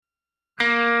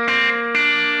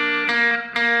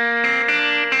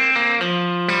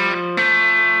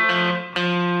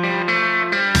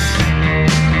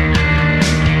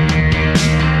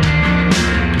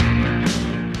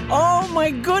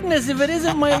if it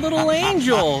isn't my little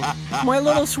angel, my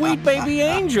little sweet baby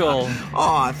angel.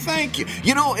 Oh, thank you.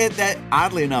 You know, that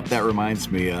oddly enough, that reminds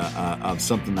me of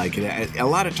something I could. A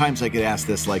lot of times I get asked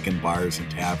this, like in bars and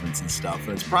taverns and stuff,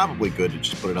 and it's probably good to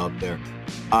just put it out there.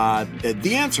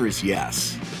 The answer is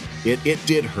yes. It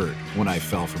did hurt when I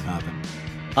fell from heaven.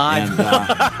 And, oh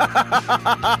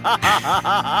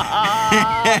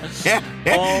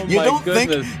my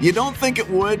goodness. You don't think it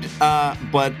would,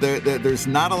 but there's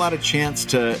not a lot of chance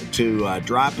to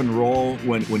drop and roll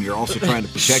when you're also trying to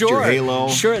protect your halo.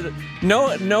 Sure,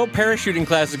 no parachuting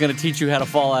class is going to teach you how to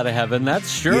fall out of heaven. That's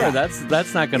sure. Yeah.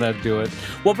 That's not going to do it.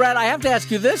 Well, Brad, I have to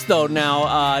ask you this though.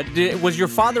 Now, was your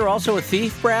father also a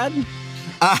thief, Brad?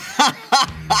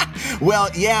 Well,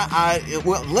 yeah.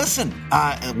 Well, listen,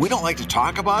 we don't like to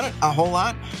talk about it a whole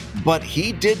lot, but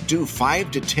he did do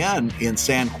 5 to 10 in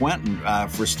San Quentin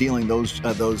for stealing those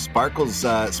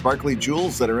sparkly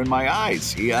jewels that are in my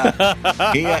eyes. He got,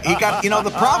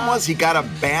 the problem was he got a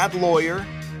bad lawyer.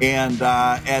 And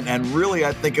really,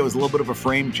 I think it was a little bit of a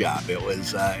frame job. It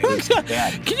was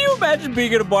bad. Can you imagine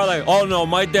being in a bar like, oh no,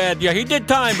 my dad, yeah, he did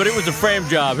time, but it was a frame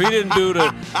job. He didn't do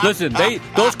the. Listen,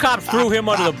 those cops threw him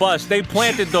under the bus. They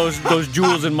planted those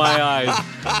jewels in my eyes.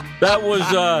 That was.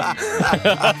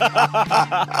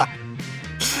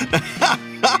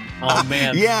 Oh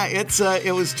man. Yeah,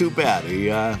 it was too bad.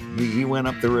 He went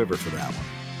up the river for that one.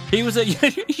 You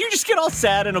just get all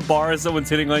sad in a bar and someone's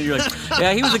hitting on you. You're like,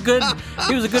 yeah, he was a good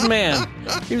man.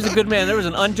 He was a good man. There was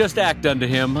an unjust act done to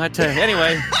him. I tell you.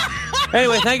 Anyway,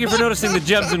 thank you for noticing the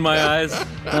gems in my eyes.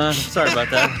 Sorry about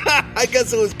that. I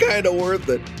guess it was kind of worth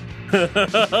it.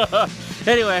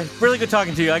 Anyway, really good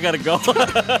talking to you. I gotta go.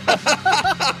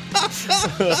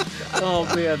 Oh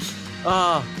man.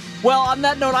 Well, on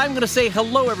that note, I'm going to say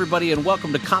hello, everybody, and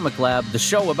welcome to Comic Lab, the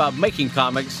show about making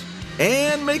comics.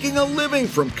 And making a living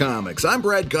from comics. I'm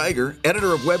Brad Geiger,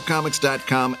 editor of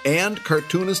webcomics.com and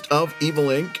cartoonist of Evil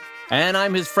Inc. And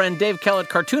I'm his friend Dave Kellett,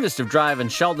 cartoonist of Drive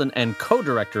and Sheldon and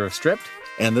co-director of Stripped.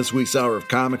 And this week's Hour of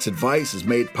Comics Advice is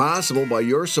made possible by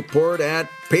your support at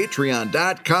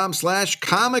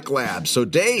patreon.com/comiclab. So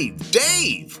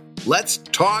Dave, let's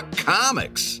talk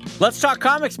comics. Let's talk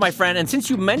comics, my friend. And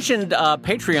since you mentioned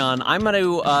Patreon, I'm going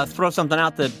to throw something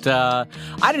out that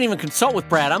I didn't even consult with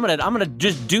Brad. I'm gonna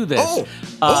just do this.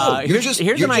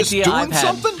 Here's an idea I've had.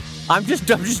 Something? I'm just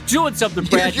doing something,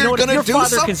 Brad. You know what? If your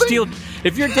father can steal,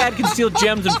 if your dad can steal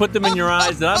gems and put them in your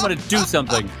eyes, then I'm going to do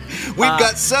something. We've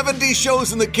got 70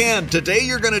 shows in the can. Today,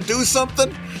 you're going to do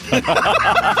something.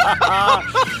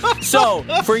 So,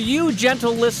 for you,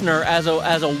 gentle listener, as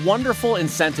a wonderful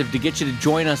incentive to get you to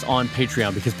join us on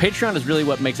Patreon, because Patreon is really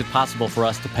what makes it possible for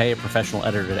us to pay a professional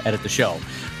editor to edit the show.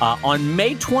 On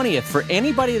May 20th, for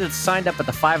anybody that's signed up at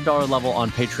the $5 level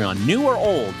on Patreon, new or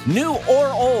old,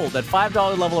 at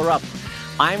 $5 level or up,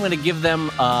 I'm going to give them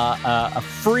a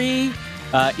free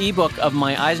ebook of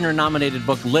my Eisner-nominated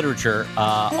book, Literature,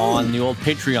 on the old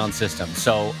Patreon system.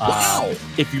 So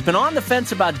if you've been on the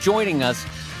fence about joining us,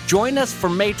 join us for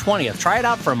May 20th. Try it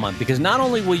out for a month, because not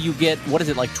only will you get,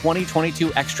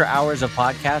 22 extra hours of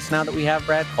podcasts now that we have,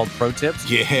 Brad, called Pro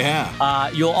Tips. Yeah.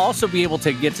 You'll also be able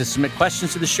to get to submit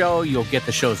questions to the show. You'll get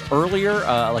the shows earlier,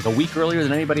 like a week earlier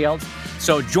than anybody else.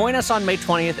 So join us on May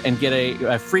 20th and get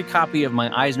a free copy of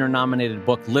my Eisner-nominated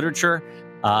book, Literature.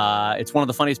 It's one of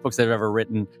the funniest books I've ever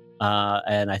written,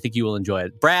 and I think you will enjoy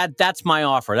it. Brad, that's my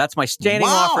offer. That's my standing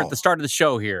offer at the start of the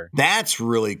show here. That's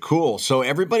really cool. So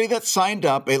everybody that signed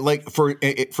up, for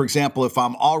example, if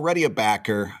I'm already a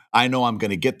backer, I know I'm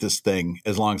going to get this thing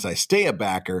as long as I stay a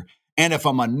backer. And if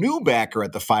I'm a new backer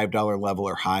at the $5 level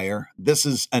or higher, this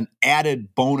is an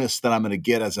added bonus that I'm going to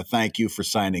get as a thank you for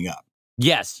signing up.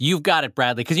 Yes, you've got it,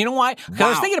 Bradley. Because you know why? I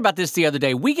was thinking about this the other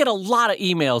day. We get a lot of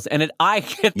emails, and I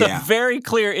get the very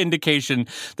clear indication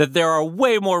that there are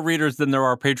way more readers than there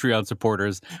are Patreon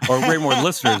supporters, or way more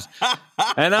listeners.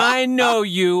 And I know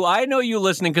you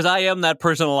listening, because I am that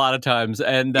person a lot of times.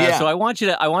 And so I want you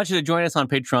to join us on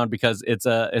Patreon, because it's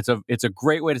a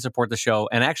great way to support the show,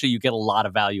 and actually you get a lot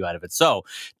of value out of it. So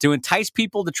to entice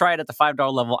people to try it at the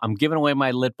 $5 level, I'm giving away my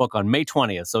lit book on May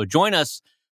 20th. So join us.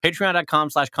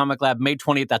 Patreon.com/comiclab, May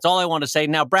 20th. That's all I want to say.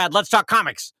 Now, Brad, let's talk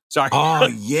comics. Sorry. Oh,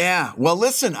 yeah. Well,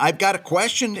 listen, I've got a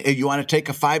question. You want to take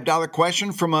a $5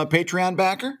 question from a Patreon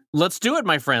backer? Let's do it,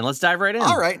 my friend. Let's dive right in.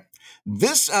 All right.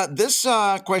 This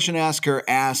question asker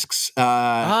asks,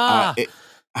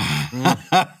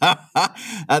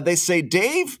 they say,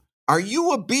 Dave, are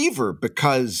you a beaver?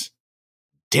 Because,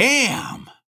 damn.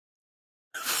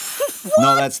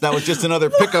 No, that was just another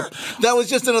pickup. That was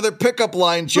just another pickup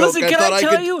line joke. Listen, can I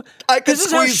tell you? I could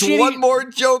squeeze one more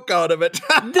joke out of it.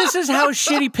 This is how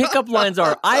shitty pickup lines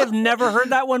are. I have never heard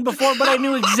that one before, but I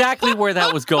knew exactly where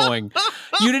that was going.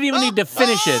 You didn't even need to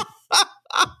finish it.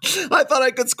 I thought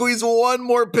I could squeeze one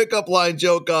more pickup line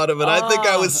joke out of it. I think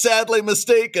I was sadly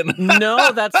mistaken.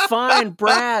 No, that's fine,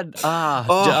 Brad.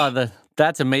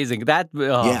 That's amazing.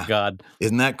 God.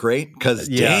 Isn't that great? Because,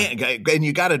 and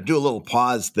you got to do a little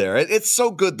pause there. It's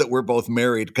so good that we're both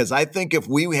married, because I think if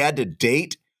we had to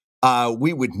date,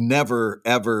 we would never,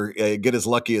 ever get as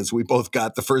lucky as we both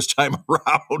got the first time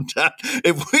around.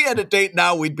 If we had to date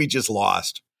now, we'd be just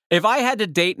lost. If I had to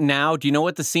date now, do you know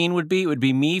what the scene would be? It would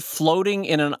be me floating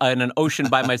in an ocean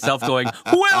by myself going,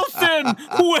 Wilson,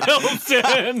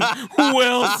 Wilson,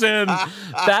 Wilson.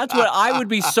 That's what I would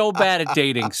be so bad at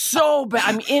dating. So bad.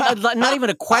 I mean, not even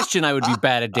a question I would be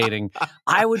bad at dating.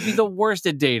 I would be the worst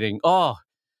at dating. Oh,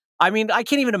 I mean, I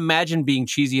can't even imagine being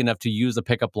cheesy enough to use a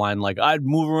pickup line like, I'd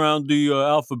move around the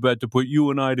alphabet to put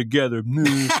you and I together.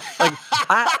 Like,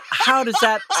 how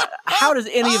does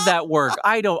any of that work?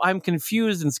 I'm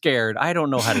confused and scared. I don't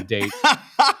know how to date.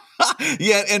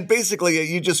 Yeah, and basically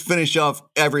you just finish off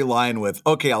every line with,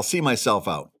 okay, I'll see myself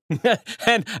out.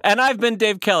 and I've been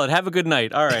Dave Kellett. Have a good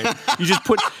night. All right. You just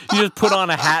put on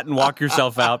a hat and walk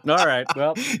yourself out. All right.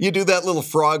 Well, you do that little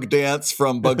frog dance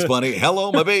from Bugs Bunny.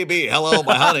 Hello, my baby. Hello,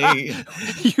 my honey.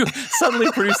 You suddenly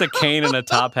produce a cane and a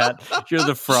top hat. You're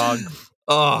the frog.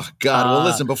 Oh, God. Well,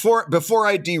 listen, before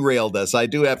I derail this, I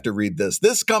do have to read this.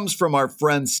 This comes from our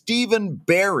friend Stephen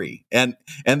Barry, and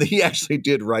he actually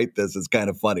did write this. It's kind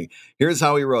of funny. Here's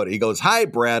how he wrote it. He goes, "Hi,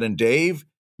 Brad and Dave.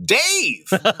 Dave,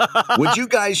 would you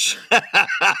guys,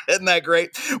 isn't that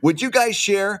great? Would you guys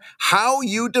share how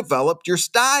you developed your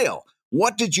style?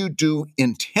 What did you do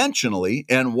intentionally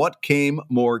and what came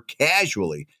more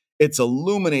casually? It's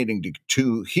illuminating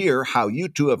to hear how you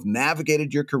two have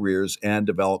navigated your careers and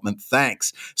development.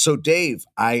 Thanks." So, Dave,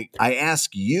 I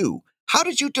ask you, how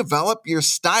did you develop your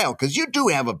style? Because you do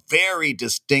have a very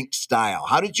distinct style.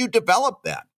 How did you develop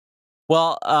that?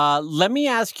 Well, let me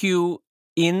ask you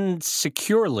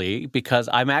insecurely, because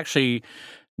I'm actually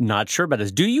not sure about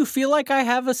this. Do you feel like I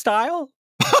have a style?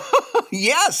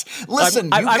 Yes. Listen,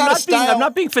 you've got a style. I'm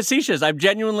not being facetious. I'm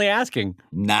genuinely asking.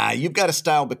 Nah, you've got a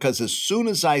style, because as soon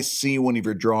as I see one of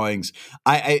your drawings,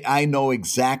 I know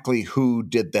exactly who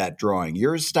did that drawing.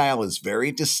 Your style is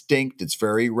very distinct. It's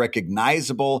very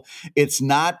recognizable. It's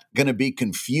not going to be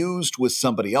confused with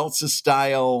somebody else's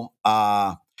style.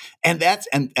 And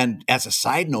as a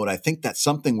side note, I think that's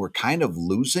something we're kind of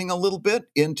losing a little bit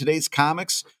in today's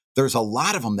comics. There's a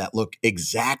lot of them that look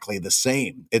exactly the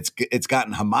same. It's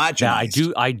gotten homogenized.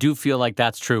 Yeah, I do feel like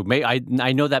that's true.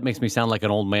 I know that makes me sound like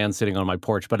an old man sitting on my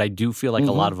porch, but I do feel like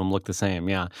a lot of them look the same.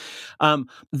 Yeah.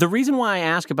 The reason why I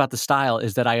ask about the style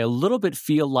is that I a little bit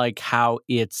feel like how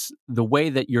it's the way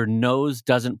that your nose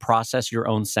doesn't process your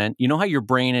own scent. You know how your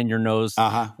brain and your nose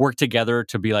work together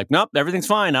to be like, nope, everything's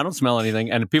fine. I don't smell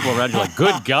anything. And people around you are like,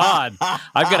 good God,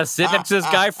 I've got to sit next to this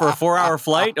guy for a 4-hour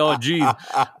flight. Oh, geez.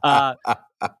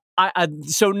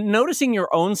 So noticing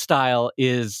your own style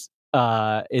is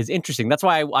interesting. That's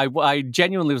why I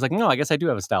genuinely was like, no, I guess I do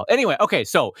have a style. Anyway, okay,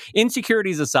 so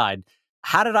insecurities aside,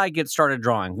 how did I get started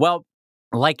drawing? Well,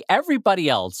 like everybody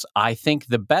else, I think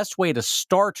the best way to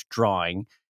start drawing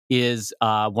is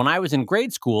when I was in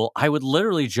grade school, I would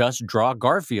literally just draw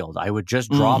Garfield. I would just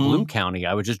draw Bloom County.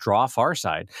 I would just draw Far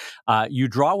Side. You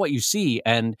draw what you see,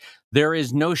 and there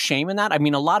is no shame in that. I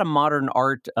mean, a lot of modern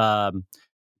art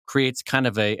creates kind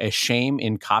of a shame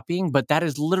in copying, but that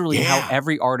is literally how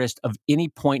every artist of any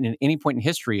point in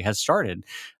history has started.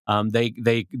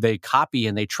 They copy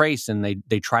and they trace and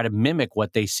they try to mimic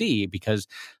what they see, because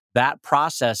that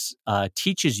process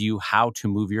teaches you how to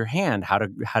move your hand, how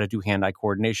to do hand-eye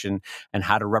coordination, and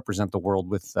how to represent the world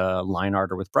with line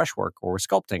art or with brushwork or with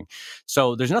sculpting.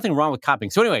 So there's nothing wrong with copying.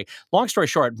 So anyway, long story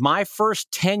short, my first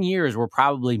 10 years were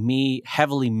probably me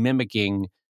heavily mimicking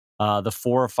the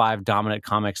 4 or 5 dominant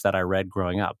comics that I read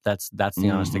growing up. That's the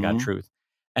honest to God truth.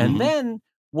 And then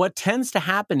what tends to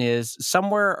happen is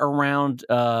somewhere around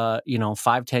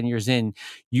 5-10 years in,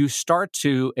 you start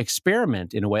to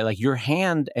experiment in a way. Like your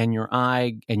hand and your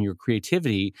eye and your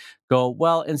creativity go,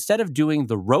 well, instead of doing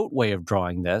the rote way of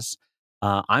drawing this,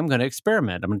 I'm going to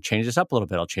experiment. I'm going to change this up a little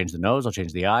bit. I'll change the nose, I'll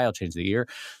change the eye, I'll change the ear.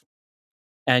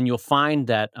 And you'll find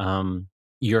that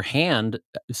your hand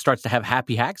starts to have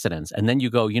happy accidents. And then you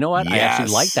go, you know what? I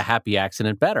actually like the happy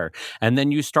accident better. And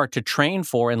then you start to train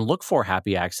for and look for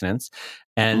happy accidents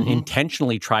and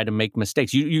intentionally try to make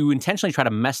mistakes. You intentionally try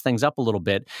to mess things up a little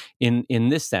bit in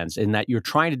this sense, in that you're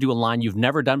trying to do a line you've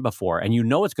never done before. And you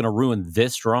know it's going to ruin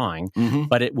this drawing,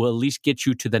 but it will at least get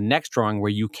you to the next drawing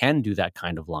where you can do that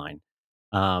kind of line.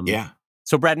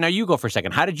 So, Brad, now you go for a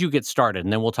second. How did you get started?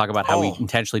 And then we'll talk about how we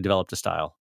intentionally developed a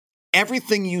style.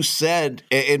 Everything you said,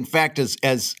 in fact,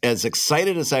 as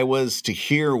excited as I was to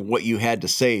hear what you had to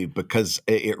say, because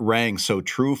it rang so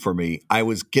true for me, I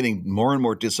was getting more and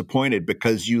more disappointed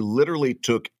because you literally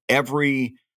took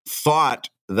every thought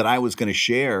that I was going to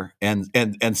share and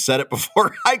said it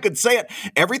before I could say it.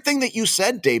 Everything that you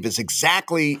said, Dave, is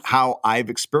exactly how I've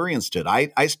experienced it.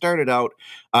 I started out,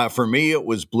 for me, it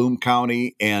was Bloom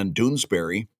County and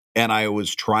Doonesbury. And I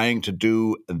was trying to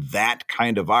do that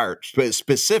kind of art,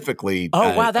 specifically.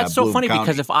 Oh, wow. That's so Bloom funny County.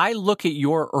 because if I look at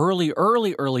your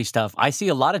early stuff, I see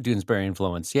a lot of Doonesbury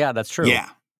influence. Yeah, that's true.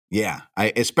 Yeah.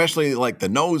 Especially like the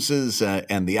noses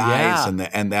and the eyes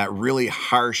and that really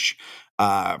harsh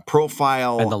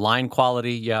profile. And the line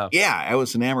quality. Yeah. Yeah. I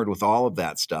was enamored with all of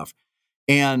that stuff.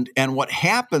 And what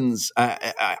happens,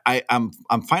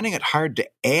 I'm finding it hard to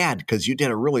add because you did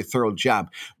a really thorough job.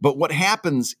 But what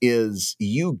happens is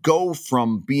you go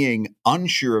from being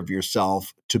unsure of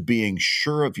yourself to being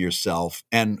sure of yourself.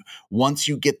 And once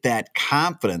you get that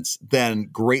confidence, then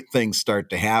great things start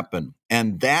to happen.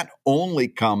 And that only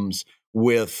comes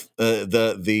with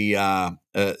the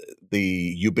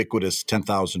ubiquitous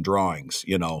 10,000 drawings.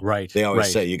 You know, right? They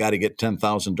always say you got to get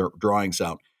 10,000 drawings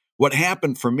out. What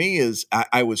happened for me is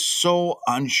I was so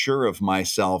unsure of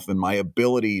myself and my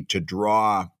ability to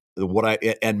draw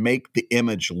and make the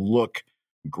image look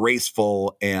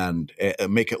graceful and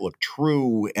make it look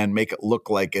true and make it look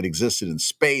like it existed in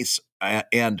space.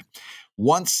 And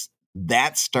once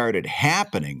that started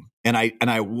happening, and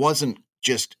I wasn't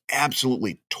just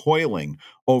absolutely toiling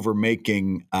over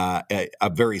making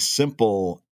a very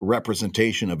simple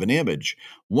representation of an image.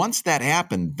 Once that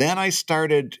happened, then I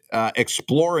started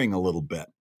exploring a little bit.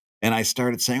 And I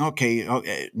started saying,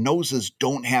 okay, noses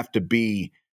don't have to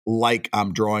be like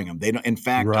I'm drawing them. They don't. In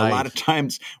fact, a lot of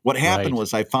times what happened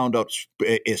was I found out,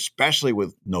 especially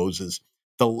with noses,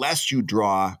 the less you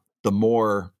draw, the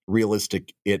more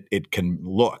realistic it can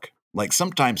look. Like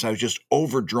sometimes I was just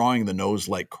overdrawing the nose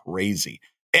like crazy.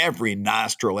 Every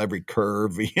nostril, every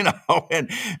curve, you know,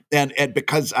 and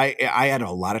because I had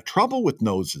a lot of trouble with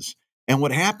noses. And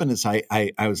what happened is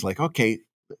I was like, okay,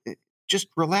 just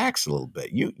relax a little bit.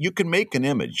 You can make an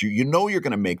image. You know you're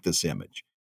going to make this image.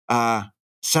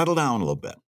 Settle down a little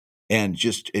bit and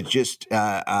just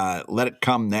let it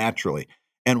come naturally.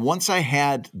 And once I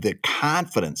had the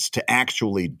confidence to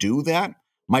actually do that,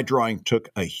 my drawing took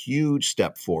a huge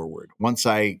step forward once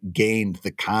I gained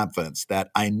the confidence that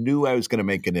I knew I was going to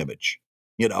make an image.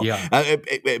 You know,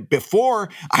 before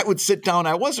I would sit down,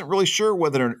 I wasn't really sure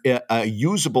whether a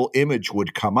usable image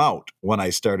would come out when I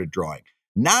started drawing.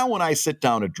 Now, when I sit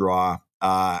down to draw,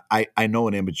 I know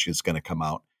an image is going to come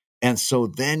out. And so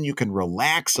then you can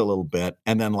relax a little bit.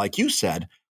 And then, like you said,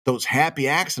 those happy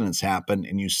accidents happen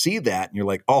and you see that and you're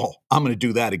like, oh, I'm going to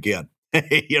do that again.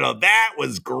 You know, that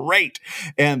was great.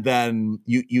 And then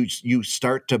you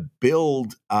start to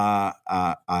build a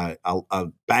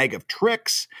bag of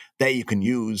tricks that you can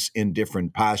use in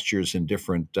different postures and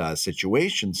different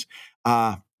situations.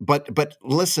 But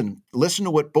listen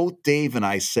to what both Dave and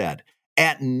I said.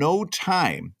 At no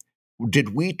time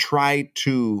did we try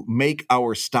to make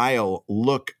our style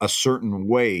look a certain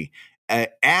way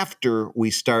after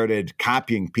we started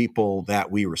copying people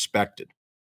that we respected.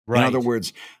 Right. In other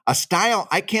words, a style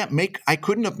I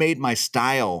couldn't have made my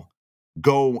style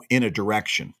go in a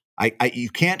direction. You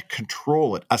can't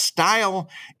control it. A style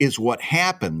is what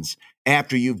happens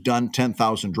after you've done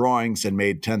 10,000 drawings and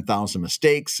made 10,000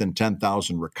 mistakes and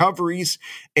 10,000 recoveries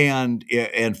and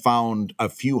found a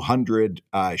few hundred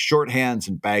shorthands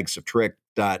and bags of trick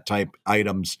type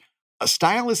items. A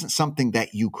style isn't something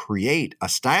that you create. A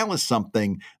style is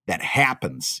something that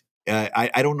happens.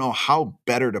 I don't know how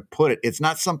better to put it. It's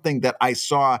not something that I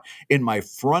saw in my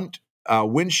front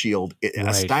windshield.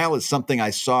 A style is something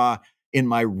I saw in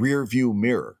my rear view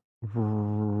mirror.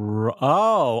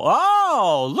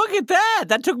 Oh, look at that.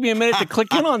 That took me a minute to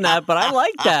click in on that, but I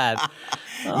like that.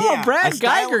 Oh, yeah, Brad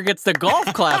Geiger gets the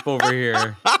golf clap over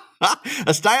here.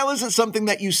 A style isn't something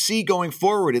that you see going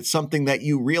forward. It's something that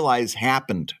you realize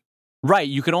happened. Right.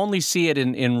 You can only see it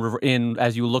in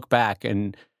as you look back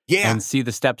and see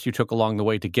the steps you took along the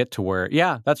way to get to where.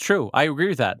 Yeah, that's true. I agree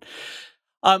with that.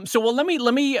 So let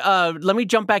me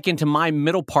jump back into my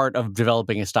middle part of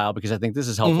developing a style because I think this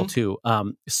is helpful too.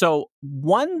 So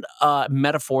one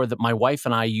metaphor that my wife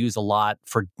and I use a lot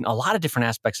for a lot of different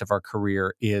aspects of our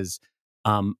career is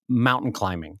mountain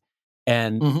climbing.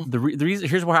 And the reason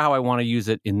here's how I want to use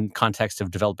it in context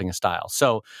of developing a style.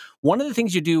 So one of the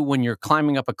things you do when you're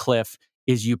climbing up a cliff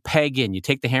is you peg in. You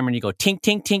take the hammer and you go tink,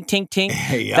 tink, tink, tink,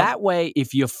 tink. Yep. That way,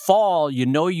 if you fall, you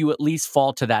know you at least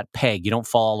fall to that peg. You don't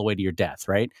fall all the way to your death,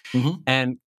 right?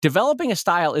 And developing a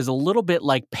style is a little bit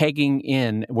like pegging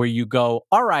in, where you go,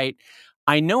 all right,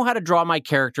 I know how to draw my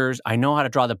characters. I know how to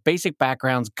draw the basic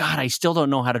backgrounds. God, I still don't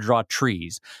know how to draw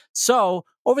trees. So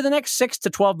over the next 6 to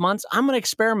 12 months, I'm going to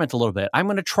experiment a little bit. I'm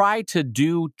going to try to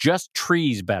do just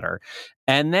trees better.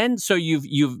 And then so you've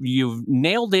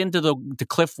nailed into the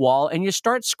cliff wall and you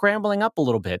start scrambling up a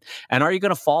little bit. And are you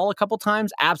going to fall a couple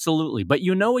times? Absolutely. But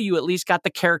you know you at least got the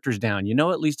characters down. You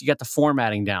know at least you got the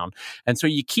formatting down. And so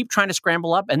you keep trying to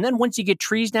scramble up. And then once you get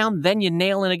trees down, then you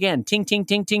nail it again. Ting, ting,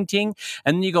 ting, ting, ting.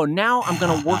 And then you go, now I'm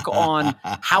going to work on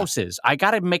houses. I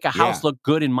got to make a house look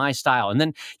good in my style. And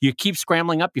then you keep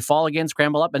scrambling up. You fall again,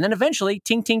 scramble up. And then eventually,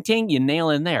 ting, ting, ting, you nail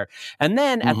in there. And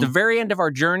then at the very end of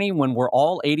our journey, when we're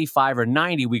all 85 or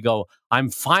 90, we go, I'm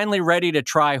finally ready to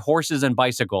try horses and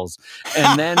bicycles.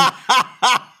 And then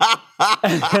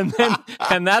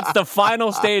and that's the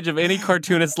final stage of any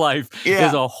cartoonist's life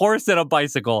is a horse and a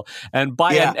bicycle. And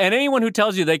and anyone who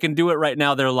tells you they can do it right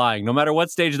now, they're lying. No matter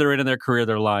what stage they're in their career,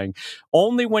 they're lying.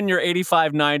 Only when you're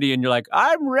 85, 90 and you're like,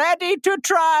 I'm ready to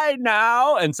try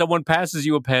now. And someone passes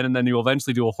you a pen and then you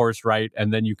eventually do a horse right.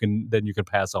 And then you can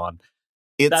pass on.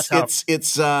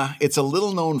 It's a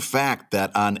little known fact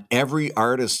that on every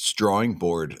artist's drawing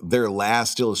board, their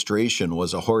last illustration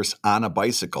was a horse on a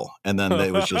bicycle, and then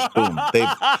it was just boom.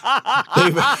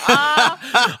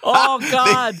 Oh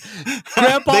God!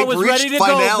 Grandpa was ready to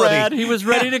go, Brad. He was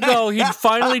ready to go. He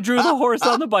finally drew the horse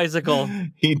on the bicycle.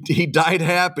 He died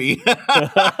happy.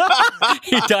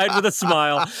 He died with a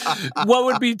smile. What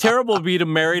would be terrible would be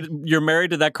you're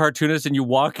married to that cartoonist, and you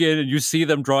walk in and you see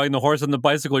them drawing the horse on the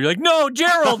bicycle. You're like, no,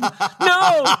 Gerald,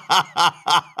 no.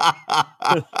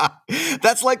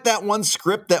 That's like that one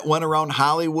script that went around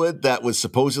Hollywood that was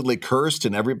supposedly cursed,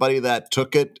 and everybody that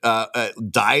took it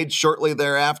died shortly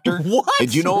thereafter. What?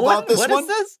 Did you know about this one? What is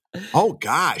this? Oh,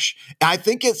 gosh. I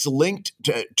think it's linked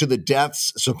to the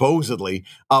deaths, supposedly,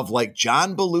 of like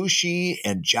John Belushi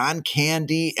and John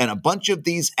Candy and a bunch of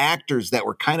these actors that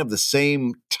were kind of the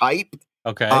same type.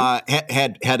 Okay.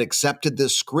 Had accepted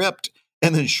this script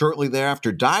and then shortly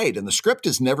thereafter died. And the script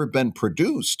has never been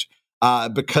produced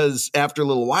because after a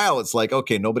little while, it's like,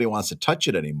 okay, nobody wants to touch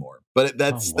it anymore. But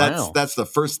that's the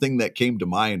first thing that came to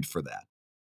mind for that.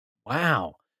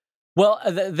 Wow. Well,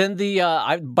 then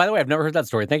by the way, I've never heard that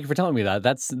story. Thank you for telling me that.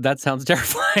 That sounds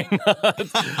terrifying.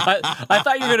 I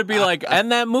thought you were going to be like,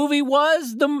 and that movie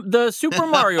was the Super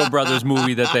Mario Brothers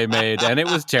movie that they made, and it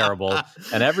was terrible,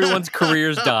 and everyone's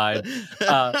careers died.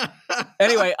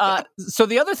 Anyway, so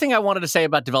the other thing I wanted to say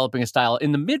about developing a style,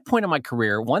 in the midpoint of my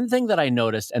career, one thing that I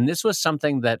noticed, and this was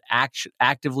something that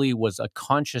actively was a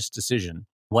conscious decision,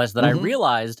 was that I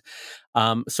realized,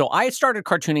 so I started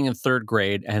cartooning in third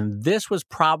grade, and this was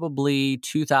probably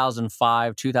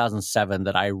 2005, 2007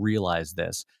 that I realized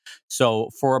this. So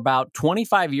for about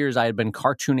 25 years, I had been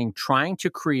cartooning, trying to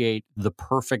create the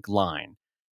perfect line.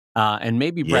 And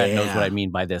maybe Brad knows what I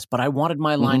mean by this, but I wanted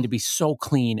my line to be so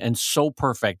clean and so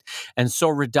perfect and so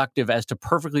reductive as to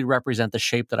perfectly represent the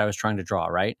shape that I was trying to draw,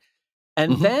 right?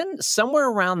 And then somewhere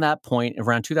around that point,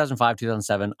 around 2005,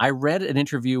 2007, I read an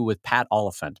interview with Pat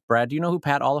Oliphant. Brad, do you know who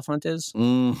Pat Oliphant is?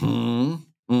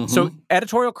 So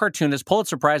editorial cartoonist,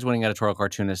 Pulitzer Prize-winning editorial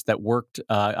cartoonist that worked,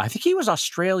 I think he was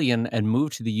Australian and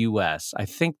moved to the U.S. I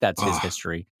think that's his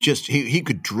history. Just, he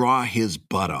could draw his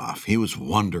butt off. He was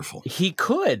wonderful. He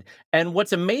could. And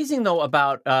what's amazing, though,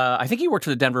 about, I think he worked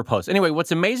for the Denver Post. Anyway,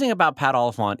 what's amazing about Pat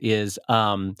Oliphant is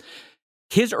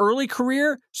his early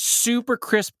career, super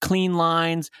crisp, clean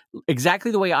lines,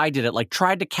 exactly the way I did it, like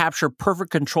tried to capture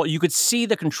perfect control. You could see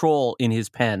the control in his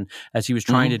pen as he was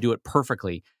trying to do it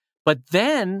perfectly. But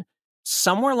then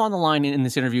somewhere along the line in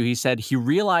this interview, he said he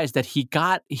realized that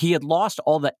he had lost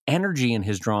all the energy in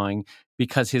his drawing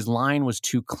because his line was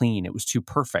too clean. It was too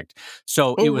perfect.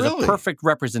 So it was a perfect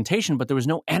representation, but there was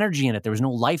no energy in it. There was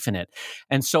no life in it.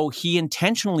 And so he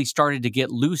intentionally started to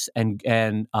get loose and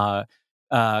kind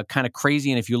of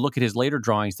crazy. And if you look at his later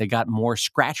drawings, they got more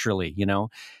scratcherly, you know?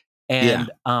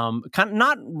 And kind of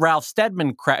not Ralph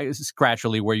Steadman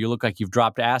scratchily, where you look like you've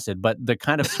dropped acid, but the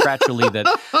kind of scratchily that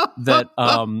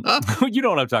you know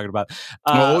what I'm talking about.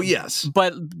 Oh yes.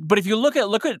 But if you look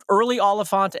at early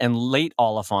Oliphant and late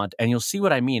Oliphant, and you'll see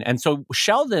what I mean. And so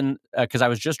Sheldon, because I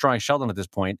was just drawing Sheldon at this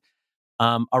point,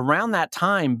 around that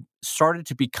time started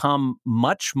to become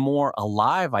much more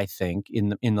alive, I think,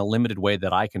 in the limited way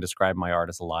that I can describe my art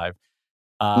as alive.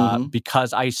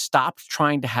 Because I stopped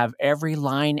trying to have every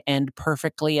line end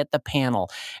perfectly at the panel,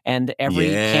 and every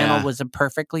panel was a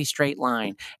perfectly straight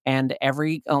line, and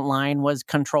every line was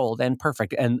controlled and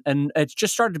perfect, and it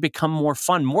just started to become more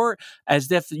fun, more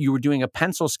as if you were doing a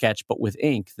pencil sketch but with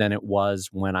ink than it was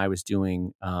when I was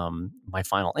doing my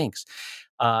final inks.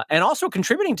 And also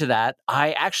contributing to that,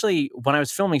 I actually, when I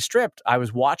was filming Stripped, I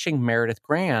was watching Meredith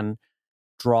Gran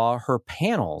draw her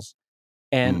panels.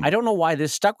 And I don't know why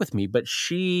this stuck with me, but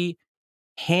she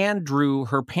hand drew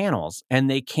her panels and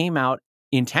they came out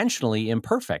intentionally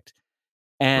imperfect.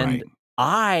 And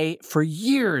I, for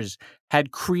years,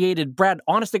 had created, Brad,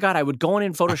 honest to God, I would go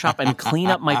in Photoshop and clean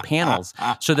up my panels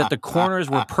so that the corners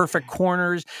were perfect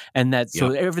corners and that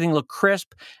so everything looked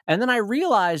crisp. And then I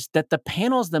realized that the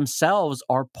panels themselves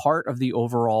are part of the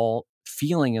overall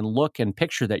feeling and look and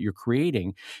picture that you're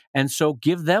creating. And so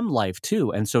give them life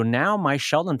too. And so now my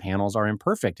Sheldon panels are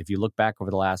imperfect if you look back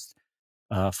over the last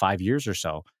 5 years or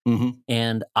so.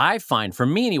 And I find, for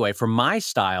me anyway, for my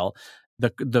style,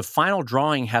 the final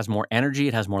drawing has more energy,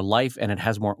 it has more life, and it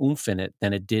has more oomph in it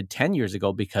than it did 10 years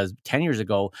ago, because 10 years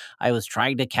ago, I was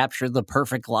trying to capture the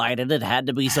perfect line, and it had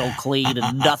to be so clean,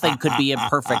 and nothing could be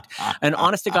imperfect. And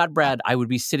honest to God, Brad, I would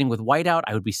be sitting with whiteout,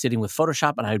 I would be sitting with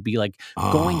Photoshop, and I would be like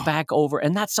going back over,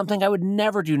 and that's something I would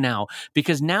never do now,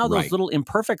 because now those little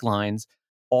imperfect lines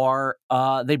are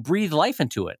they breathe life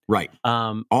into it.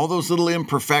 All those little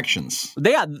imperfections.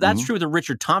 That's true with the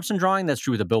Richard Thompson drawing. That's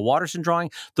true with the Bill Watterson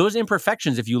drawing. Those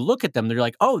imperfections, if you look at them, they're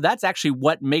like, oh, that's actually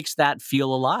what makes that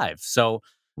feel alive. So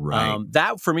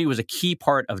that for me was a key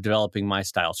part of developing my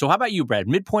style. So how about you, Brad?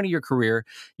 Midpoint of your career,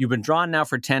 you've been drawing now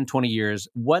for 10, 20 years.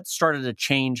 What started to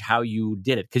change how you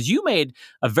did it? Because you made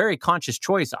a very conscious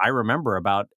choice, I remember,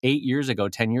 about 10 years ago,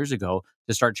 to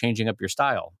start changing up your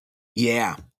style.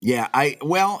 What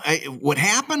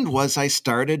happened was I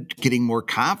started getting more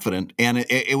confident, and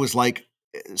it was like,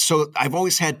 so I've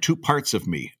always had two parts of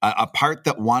me, a part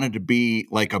that wanted to be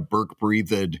like a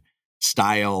Burke-breathed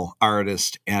style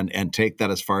artist and take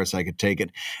that as far as I could take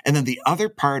it. And then the other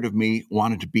part of me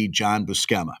wanted to be John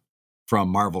Buscema from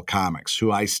Marvel Comics,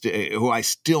 who I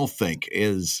still think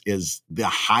is the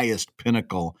highest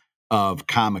pinnacle of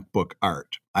comic book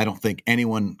art. I don't think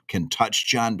anyone can touch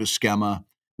John Buscema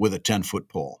with a 10-foot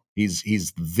pole.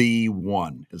 He's the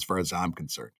one as far as I'm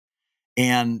concerned.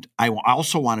 And I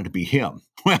also wanted to be him.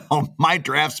 Well, my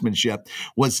draftsmanship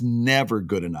was never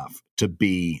good enough to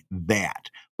be that.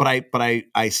 But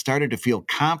I started to feel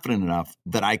confident enough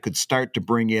that I could start to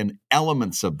bring in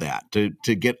elements of that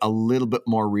to get a little bit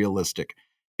more realistic.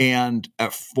 And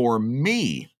for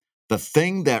me, the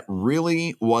thing that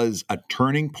really was a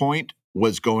turning point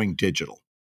was going digital.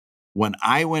 When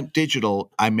I went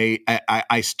digital,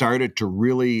 I started to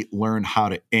really learn how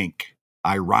to ink,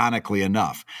 ironically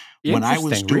enough. When I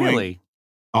was doing, really?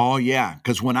 Oh yeah,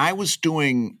 because when I was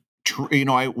doing, when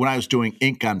I was doing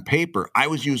ink on paper, I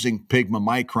was using Pigma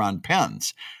Micron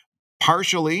pens,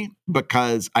 partially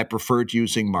because I preferred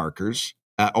using markers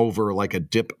over like a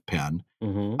dip pen,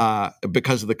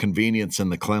 because of the convenience and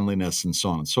the cleanliness and so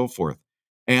on and so forth,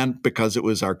 and because it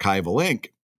was archival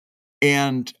ink.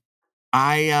 And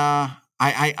I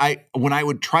when I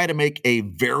would try to make a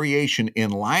variation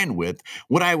in line width,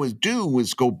 what I would do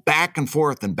was go back and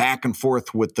forth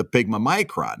with the Pigma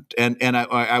Micron, and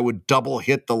I would double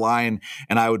hit the line,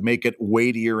 and I would make it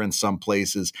weightier in some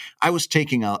places. I was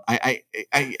taking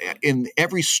in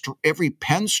every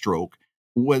pen stroke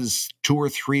was 2 or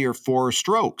 3 or 4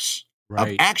 strokes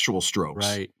of actual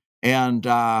strokes, and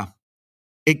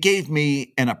it gave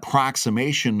me an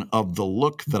approximation of the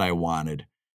look that I wanted.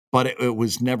 But it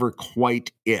was never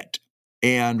quite it.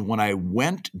 And when I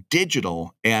went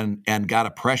digital and got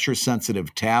a pressure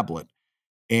sensitive tablet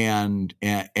and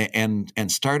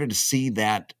started to see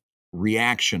that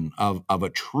reaction of a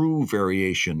true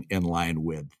variation in line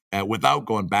width without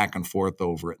going back and forth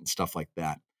over it and stuff like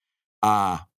that,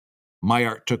 my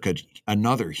art took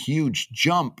another huge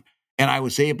jump, and I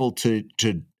was able to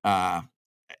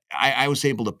I was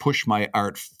able to push my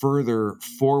art further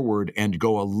forward and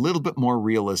go a little bit more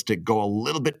realistic, go a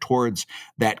little bit towards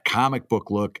that comic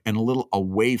book look and a little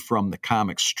away from the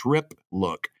comic strip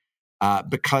look,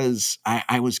 because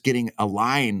I was getting a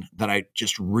line that I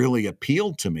just really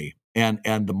appealed to me. And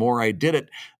the more I did it,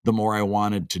 the more I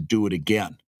wanted to do it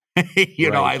again.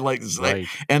 I like, right.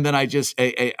 and then I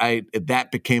that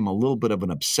became a little bit of an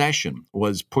obsession,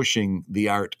 was pushing the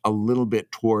art a little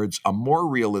bit towards a more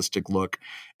realistic look.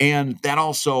 And that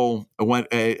also went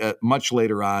much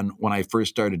later on, when I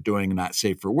first started doing Not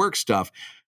Safe for Work stuff.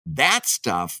 That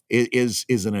stuff is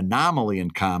an anomaly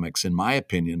in comics, in my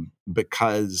opinion,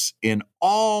 because in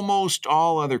almost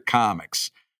all other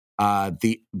comics,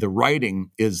 the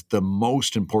writing is the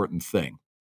most important thing.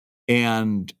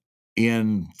 And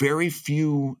in very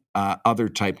few other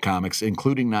type comics,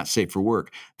 including Not Safe for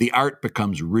Work, the art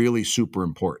becomes really super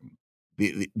important.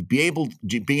 Being able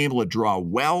to draw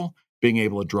well, being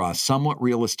able to draw somewhat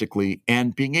realistically,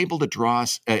 and being able to draw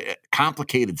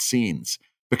complicated scenes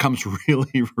becomes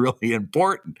really, really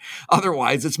important.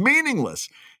 Otherwise, it's meaningless.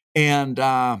 And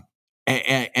that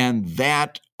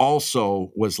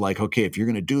also was like, okay, if you're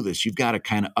going to do this, you've got to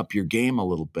kind of up your game a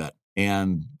little bit.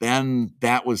 And then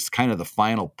that was kind of the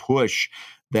final push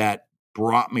that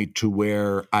brought me to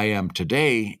where I am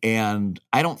today. And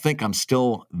I don't think I'm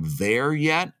still there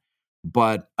yet,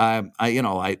 but I'm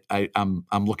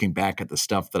looking back at the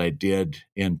stuff that I did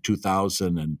in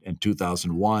 2000 and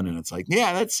 2001, and it's like,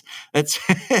 yeah, that's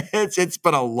it's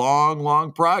been a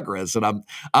long progress, and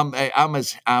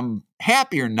I'm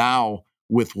happier now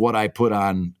with what I put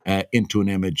on into an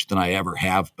image than I ever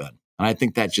have been. And I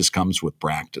think that just comes with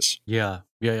practice. Yeah.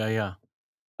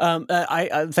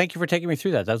 I thank you for taking me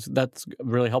through that. That's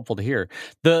really helpful to hear.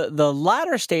 The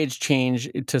latter stage change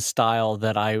to style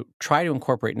that I try to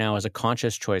incorporate now as a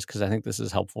conscious choice, because I think this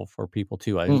is helpful for people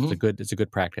too. I think it's a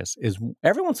good practice. Is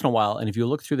every once in a while, and if you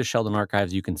look through the Sheldon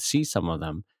archives, you can see some of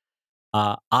them.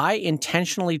 I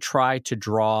intentionally try to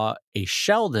draw a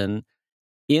Sheldon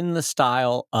in the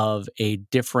style of a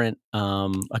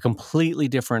completely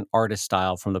different artist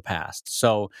style from the past.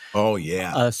 So,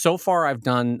 so far I've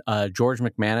done George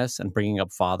McManus and Bringing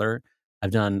Up Father.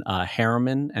 I've done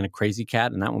Harriman and A Crazy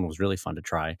Cat, and that one was really fun to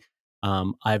try.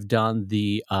 I've done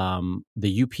the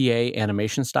UPA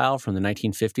animation style from the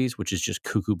 1950s, which is just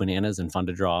cuckoo bananas and fun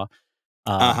to draw.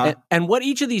 And what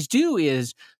each of these do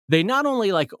is they not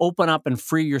only like open up and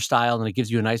free your style, and it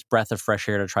gives you a nice breath of fresh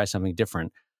air to try something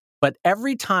different. But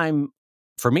every time,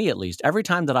 for me at least, every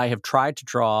time that I have tried to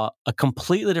draw a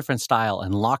completely different style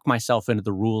and lock myself into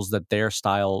the rules that their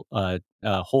style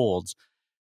holds,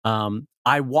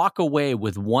 I walk away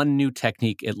with one new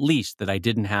technique at least that I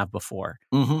didn't have before.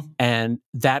 And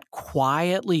that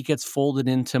quietly gets folded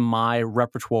into my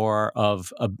repertoire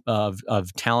of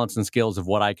talents and skills of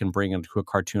what I can bring into a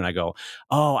cartoon. I go,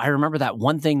 oh, I remember that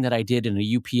one thing that I did in a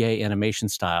UPA animation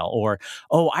style. Or,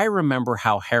 oh, I remember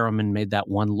how Harriman made that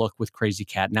one look with Crazy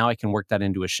Cat. Now I can work that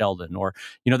into a Sheldon, or,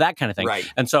 that kind of thing. Right.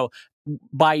 And so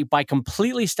by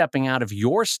completely stepping out of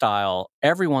your style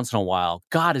every once in a while,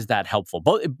 God, is that helpful?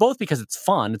 Both because it's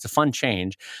fun, it's a fun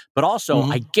change, but also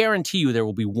I guarantee you there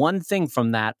will be one thing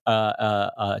from that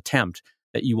attempt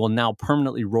that you will now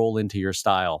permanently roll into your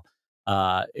style,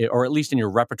 or at least in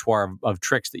your repertoire of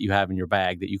tricks that you have in your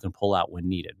bag that you can pull out when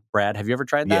needed. Brad, have you ever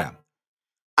tried that? Yeah.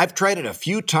 I've tried it a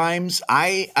few times.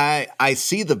 I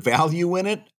see the value in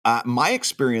it. My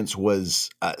experience was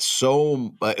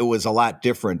it was a lot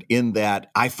different in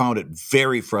that I found it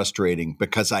very frustrating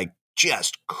because I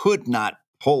just could not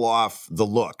pull off the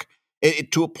look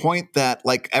to a point that,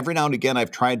 like, every now and again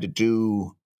I've tried to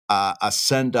do a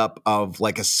send up of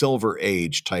like a Silver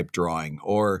Age type drawing,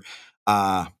 or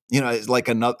it's like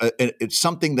it's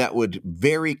something that would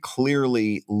very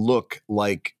clearly look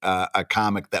like a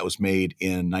comic that was made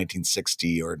in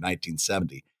 1960 or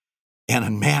 1970.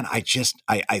 And man, I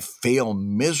fail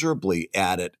miserably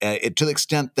at it, to the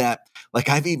extent that, like,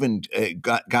 I've even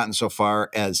gotten so far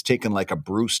as taken like a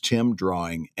Bruce Timm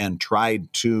drawing and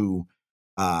tried to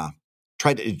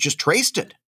just traced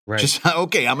it. Right. Just,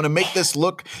 okay, I'm going to make this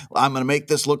look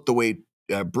the way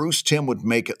Bruce Timm would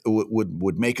make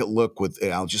it look.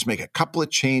 I'll just make a couple of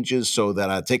changes so that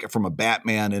I take it from a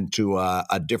Batman into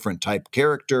a different type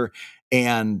character,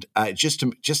 and just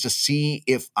to see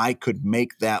if I could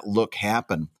make that look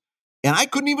happen. And I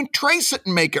couldn't even trace it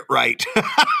and make it right.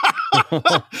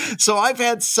 So I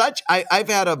can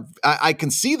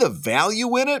see the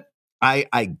value in it.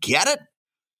 I get it.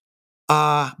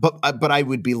 But I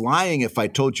would be lying if I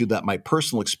told you that my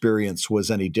personal experience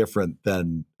was any different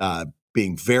than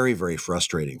being very, very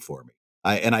frustrating for me.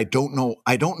 And I don't know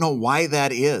why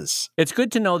that is. It's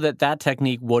good to know that that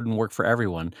technique wouldn't work for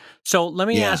everyone. So let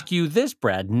me ask you this,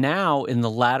 Brad. Now in the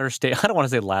latter stage, I don't want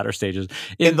to say latter stages.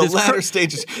 In the latter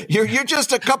stages, you're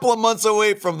just a couple of months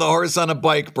away from the horse on a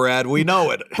bike, Brad. We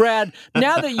know it. Brad,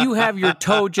 now that you have your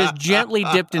toe just gently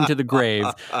dipped into the grave,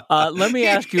 let me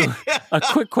ask you a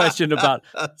quick question about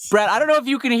Brad. I don't know if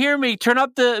you can hear me. Turn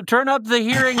up the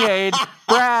hearing aid,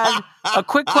 Brad. A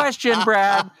quick question,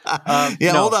 Brad.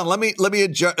 Hold on. Let me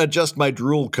adjust my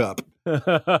drool cup.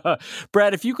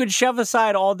 Brad, if you could shove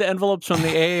aside all the envelopes from the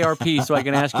AARP so I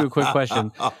can ask you a quick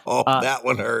question. That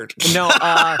one hurt. No,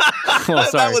 well,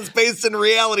 sorry. That was based in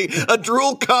reality. A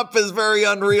drool cup is very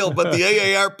unreal, but the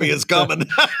AARP is coming.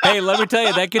 Hey, let me tell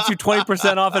you, that gets you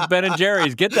 20% off at Ben &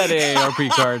 Jerry's. Get that AARP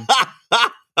card.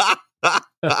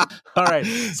 All right.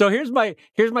 So here's my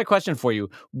question for you.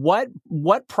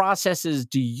 What processes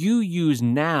do you use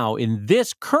now in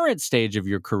this current stage of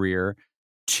your career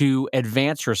to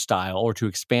advance your style or to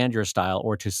expand your style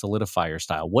or to solidify your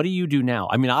style? What do you do now?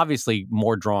 I mean, obviously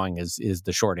more drawing is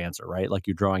the short answer, right? Like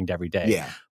you're drawing every day. Yeah.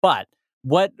 But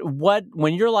what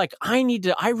when you're like, I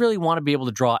really want to be able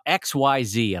to draw X, Y,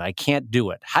 Z and I can't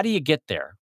do it. How do you get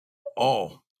there?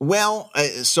 Oh, well,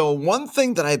 so one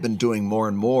thing that I've been doing more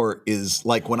and more is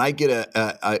like when I get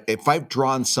if I've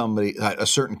drawn somebody, a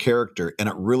certain character and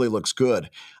it really looks good,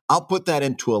 I'll put that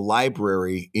into a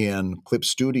library in Clip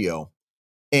Studio.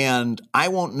 And I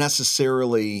won't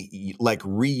necessarily like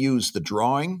reuse the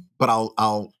drawing, but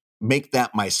I'll make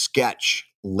that my sketch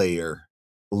layer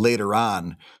later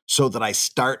on so that I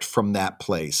start from that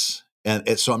place.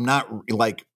 And so I'm not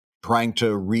like trying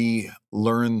to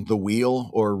relearn the wheel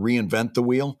or reinvent the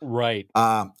wheel. Right.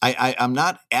 I'm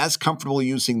not as comfortable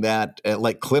using that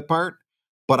like clip art,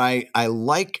 but I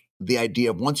like the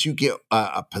idea of once you get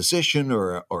a position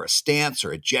or a stance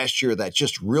or a gesture that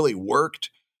just really worked,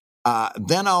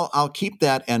 then I'll keep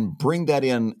that and bring that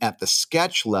in at the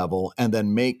sketch level and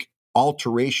then make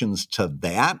alterations to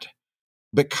that.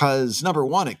 Because number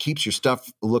one, it keeps your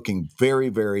stuff looking very,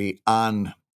 very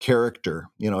on character.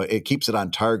 It keeps it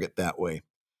on target that way.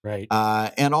 Right.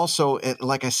 And also,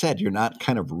 like I said, you're not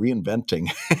kind of reinventing.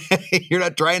 You're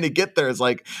not trying to get there. It's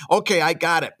like, okay, I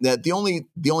got it. The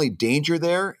only danger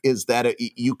there is that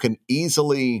you can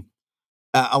easily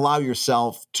allow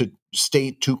yourself to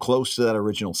stay too close to that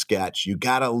original sketch. You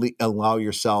got to allow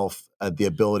yourself the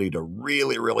ability to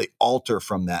really, really alter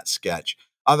from that sketch.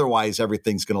 Otherwise,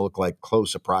 everything's going to look like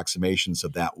close approximations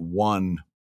of that one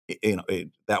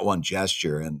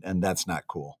gesture, and that's not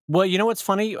cool. Well, you know what's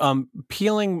funny?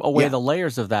 Peeling away the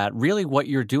layers of that, really what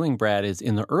you're doing, Brad, is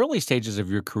in the early stages of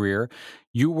your career,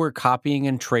 you were copying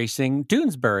and tracing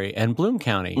Doonesbury and Bloom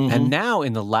County. Mm-hmm. And now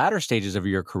in the latter stages of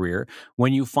your career,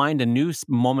 when you find a new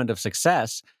moment of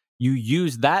success, you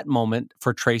use that moment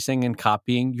for tracing and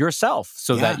copying yourself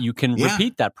so that you can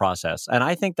repeat that process. And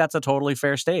I think that's a totally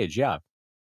fair stage. Yeah.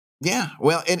 Yeah,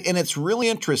 well, and it's really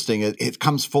interesting. It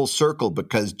comes full circle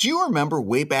because do you remember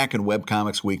way back in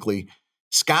Webcomics Weekly,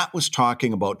 Scott was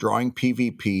talking about drawing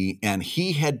PvP and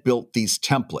he had built these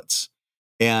templates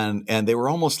and they were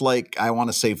almost like, I want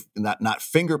to say not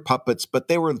finger puppets, but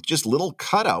they were just little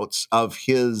cutouts of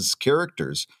his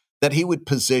characters that he would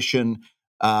position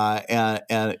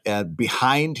and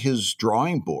behind his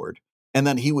drawing board. And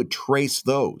then he would trace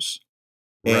those.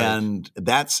 Right. And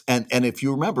that's and if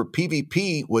you remember,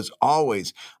 PvP was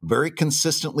always very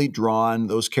consistently drawn.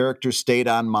 Those characters stayed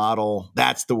on model.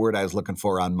 That's the word I was looking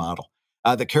for, on model.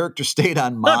 The character stayed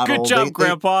on model. Good job,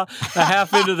 Grandpa. A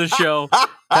half into the show,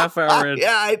 half hour in.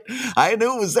 Yeah, I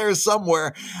knew it was there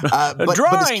somewhere. But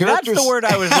drawing, that's the word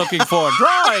I was looking for.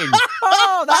 Drawing.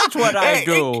 Oh, that's what I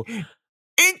do.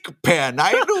 Ink pen.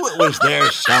 I knew it was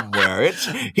there somewhere.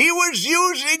 He was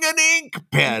using an ink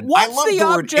pen. What's I love the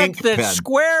word object ink that's pen.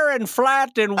 square and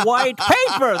flat and white?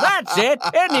 Paper. That's it.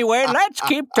 Anyway, let's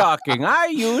keep talking. I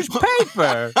use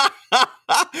paper.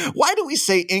 Why do we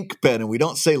say ink pen and we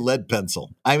don't say lead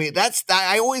pencil? I mean,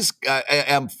 I always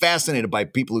am fascinated by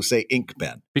people who say ink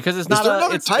pen. Because it's Is not there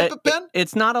another type of pen?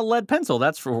 It's not a lead pencil.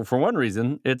 That's for one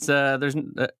reason. It's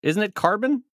isn't it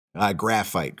carbon?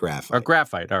 Graphite. Or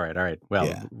graphite. All right. Well,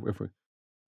 yeah. If we...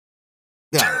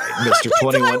 All right, Mr.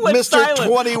 21. Mr. Silent.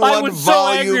 21 I was so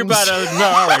angry about it. No,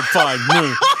 all right, fine.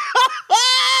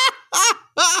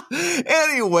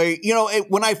 Anyway,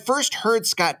 when I first heard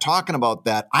Scott talking about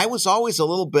that, I was always a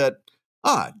little bit,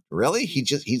 really?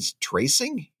 He's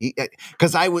tracing?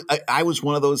 Because I was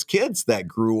one of those kids that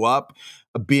grew up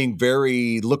being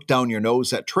very look down your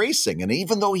nose at tracing. And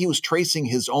even though he was tracing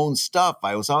his own stuff,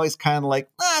 I was always kind of like,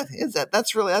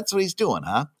 that's what he's doing,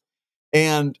 huh?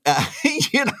 And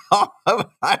you know,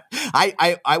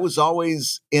 I was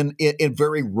always in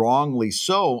very wrongly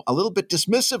so a little bit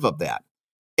dismissive of that.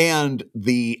 And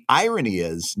the irony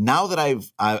is, now that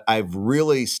I've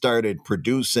really started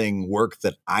producing work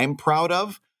that I'm proud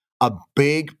of, a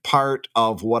big part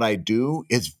of what I do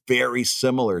is very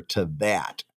similar to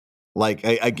that. Like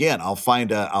again, I'll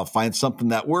find something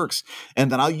that works, and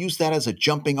then I'll use that as a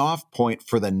jumping off point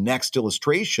for the next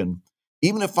illustration.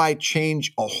 Even if I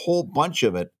change a whole bunch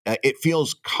of it, it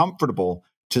feels comfortable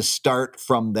to start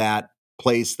from that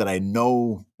place that I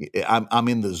know I'm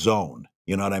in the zone.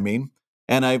 You know what I mean?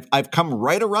 And I've come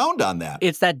right around on that.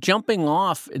 It's that jumping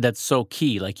off that's so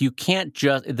key. Like, you can't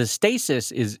just, the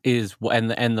stasis is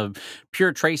and the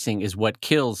pure tracing is what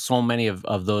kills so many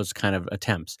of those kind of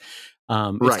attempts.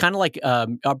 It's kind of like,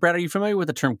 Brad, are you familiar with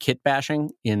the term kit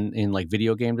bashing in like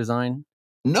video game design?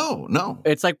 No.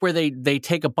 It's like where they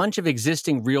take a bunch of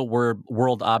existing real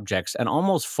world objects and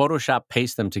almost Photoshop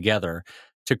paste them together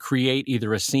to create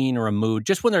either a scene or a mood,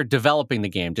 just when they're developing the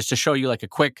game, just to show you like a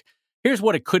quick, here's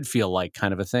what it could feel like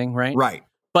kind of a thing, right? Right.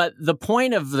 But the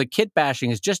point of the kit bashing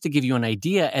is just to give you an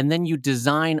idea, and then you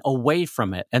design away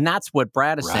from it. And that's what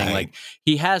Brad is saying. Like,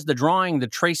 he has the drawing, the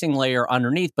tracing layer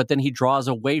underneath, but then he draws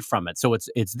away from it. So it's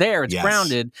there, it's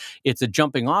grounded, it's a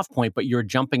jumping off point, but you're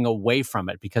jumping away from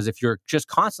it, because if you're just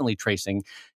constantly tracing,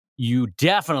 you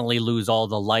definitely lose all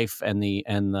the life and the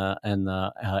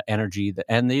energy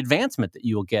and the advancement that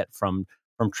you will get from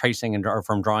tracing or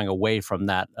from drawing away from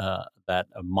that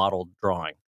modeled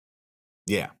drawing.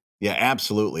 Yeah,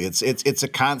 absolutely. It's a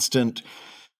constant,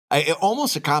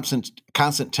 almost a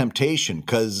constant temptation,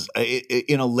 because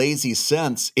in a lazy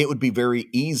sense, it would be very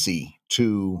easy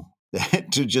to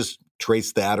just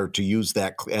trace that or to use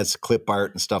that as clip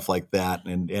art and stuff like that.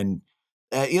 And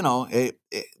you know,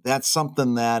 that's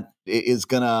something that is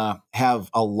going to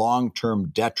have a long-term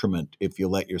detriment if you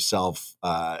let yourself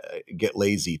get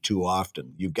lazy too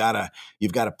often. You've got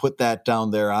to put that down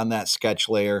there on that sketch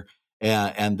layer.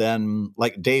 And then,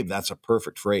 like Dave, that's a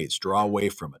perfect phrase. Draw away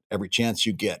from it. Every chance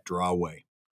you get, draw away.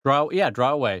 Draw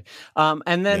away.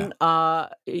 And then,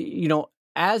 you know,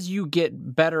 as you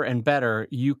get better and better,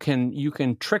 you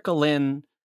can trickle in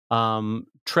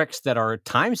tricks that are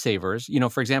time savers. You know,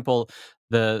 for example,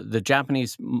 the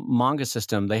Japanese manga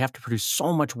system, they have to produce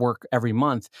so much work every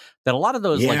month that a lot of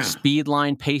those like speed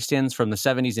line paste ins from the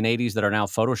 70s and 80s that are now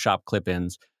Photoshop clip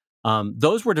ins,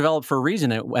 those were developed for a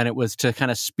reason, and it was to kind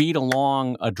of speed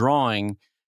along a drawing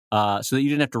so that you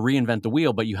didn't have to reinvent the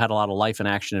wheel, but you had a lot of life and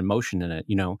action and motion in it,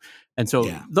 you know? And so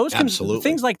those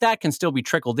things like that can still be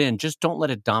trickled in. Just don't let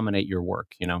it dominate your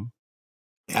work, you know?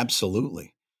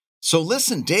 Absolutely. So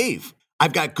listen, Dave,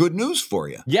 I've got good news for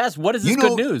you. Yes, what is this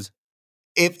good news?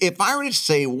 If I were to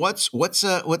say what's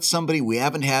somebody we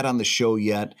haven't had on the show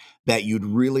yet that you'd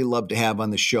really love to have on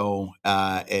the show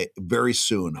very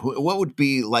soon, what would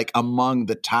be like among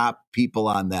the top people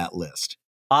on that list?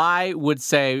 I would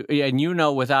say, and you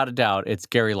know, without a doubt, it's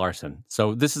Gary Larson.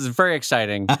 So this is very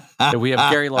exciting that we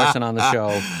have Gary Larson on the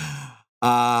show.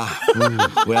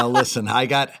 Well, listen, I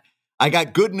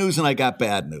got good news and I got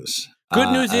bad news.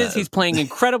 Good news is he's playing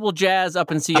incredible jazz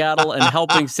up in Seattle and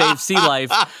helping save sea life.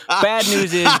 Bad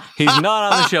news is he's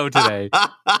not on the show today.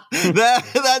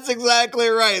 That's exactly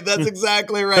right. That's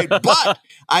exactly right. But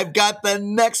I've got the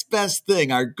next best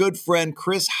thing. Our good friend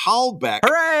Chris Halbeck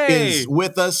is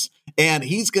with us, and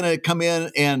he's going to come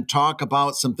in and talk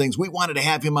about some things. We wanted to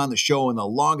have him on the show in the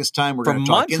longest time. We're going to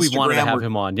talk Instagram. We wanted to have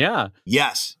him on, yeah.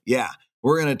 Yes, yeah.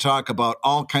 We're going to talk about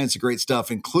all kinds of great stuff,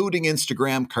 including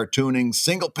Instagram, cartooning,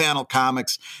 single panel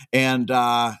comics. And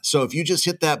so if you just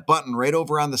hit that button right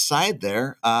over on the side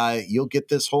there, you'll get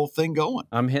this whole thing going.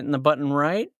 I'm hitting the button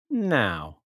right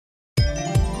now.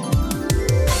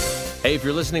 Hey, if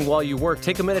you're listening while you work,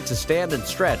 take a minute to stand and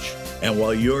stretch. And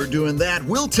while you're doing that,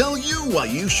 we'll tell you why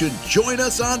you should join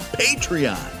us on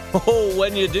Patreon. Oh,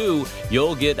 when you do,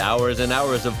 you'll get hours and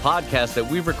hours of podcasts that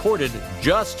we've recorded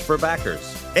just for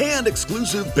backers. And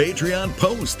exclusive Patreon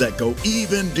posts that go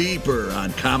even deeper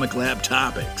on Comic Lab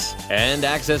topics. And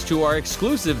access to our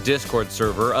exclusive Discord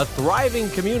server, a thriving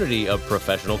community of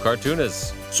professional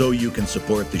cartoonists. So you can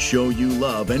support the show you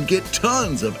love and get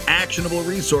tons of actionable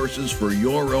resources for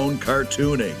your own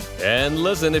cartooning. And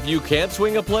listen, if you can't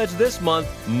swing a pledge this month,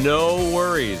 no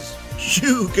worries.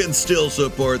 You can still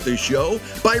support the show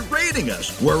by rating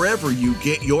us wherever you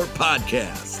get your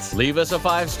podcasts. Leave us a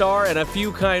 5-star and a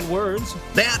few kind words.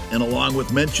 That, and along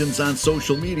with mentions on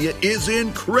social media, is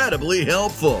incredibly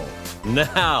helpful.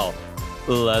 Now,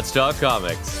 let's talk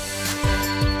comics.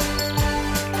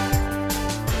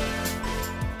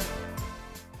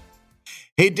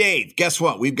 Hey, Dave, guess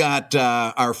what? We've got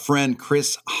our friend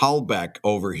Chris Halbeck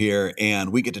over here,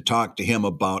 and we get to talk to him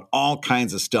about all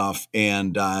kinds of stuff.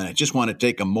 And I just want to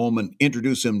take a moment,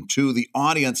 introduce him to the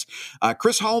audience.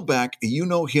 Chris Halbeck, you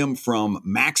know him from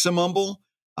Maximumble,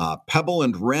 Pebble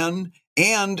and Wren,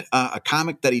 and a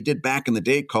comic that he did back in the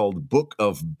day called Book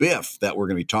of Biff that we're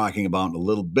going to be talking about in a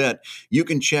little bit. You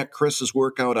can check Chris's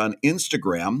work out on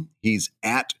Instagram. He's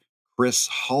at Chris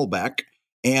Halbeck.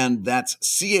 And that's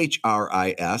ChrisHallbeck,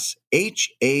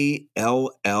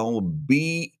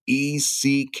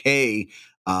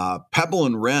 Pebble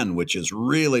and Wren, which has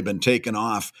really been taken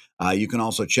off. You can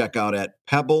also check out at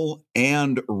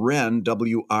pebbleandwren,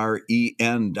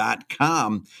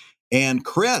 WREN.com. And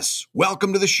Chris,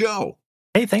 welcome to the show.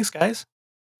 Hey, thanks, guys.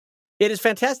 It is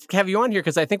fantastic to have you on here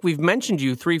because I think we've mentioned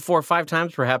you 3, 4, 5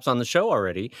 times perhaps on the show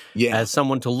already as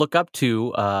someone to look up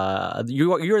to.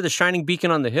 You're the shining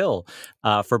beacon on the hill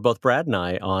for both Brad and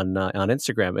I on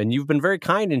Instagram. And you've been very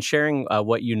kind in sharing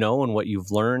what you know and what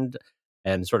you've learned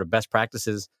and sort of best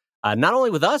practices, not only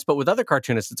with us, but with other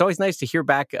cartoonists. It's always nice to hear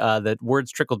back that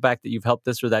words trickled back that you've helped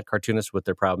this or that cartoonist with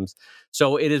their problems.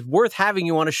 So it is worth having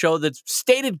you on a show that's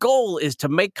stated goal is to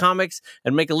make comics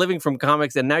and make a living from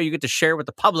comics. And now you get to share with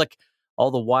the public all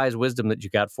the wise wisdom that you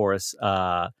got for us.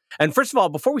 And first of all,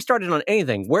 before we started on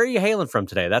anything, where are you hailing from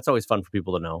today? That's always fun for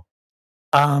people to know.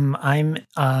 I'm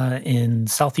in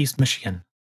Southeast Michigan.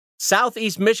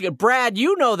 Southeast Michigan. Brad,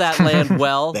 you know that land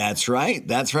well. That's right.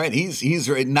 He's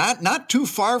not too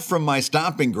far from my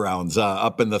stomping grounds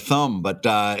up in the Thumb, but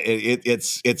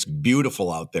it's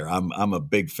beautiful out there. I'm a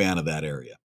big fan of that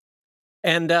area.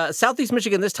 And Southeast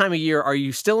Michigan this time of year, are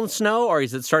you still in snow, or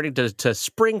is it starting to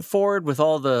spring forward with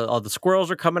all the squirrels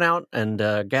are coming out and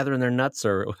gathering their nuts?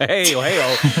 Or hey.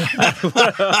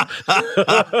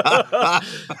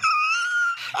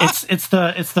 It's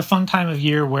the fun time of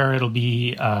year where it'll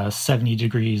be 70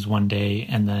 degrees one day,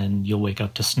 and then you'll wake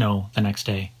up to snow the next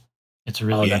day. It's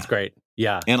really that's great.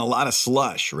 Yeah. And a lot of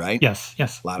slush, right? Yes.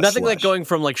 Nothing like going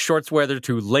from like shorts weather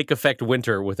to lake effect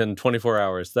winter within 24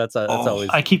 hours. That's always.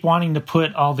 I keep wanting to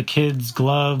put all the kids'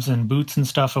 gloves and boots and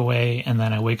stuff away, and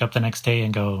then I wake up the next day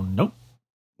and go, nope.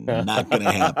 Not going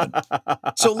to happen.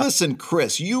 So listen,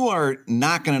 Chris, you are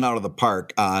knocking it out of the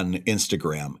park on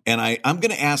Instagram. And I'm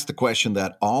going to ask the question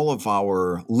that all of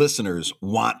our listeners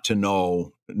want to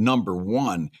know, number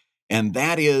one, and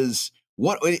that is,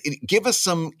 give us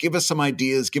some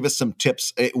ideas, give us some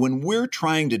tips. When we're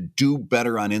trying to do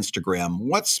better on Instagram,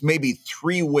 what's maybe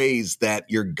 3 ways that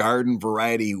your garden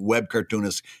variety web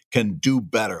cartoonist can do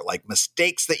better? Like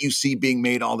mistakes that you see being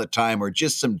made all the time, or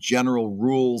just some general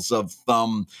rules of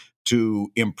thumb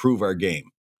to improve our game?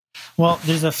 Well,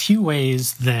 there's a few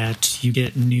ways that you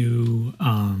get new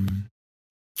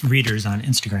readers on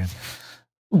Instagram.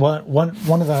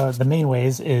 One of the main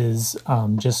ways is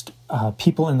just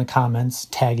people in the comments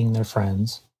tagging their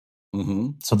friends. Mm-hmm.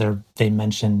 So they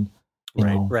mention,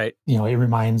 right. It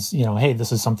reminds, hey,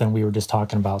 this is something we were just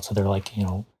talking about. So they're like,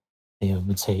 they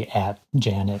would say at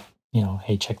Janet,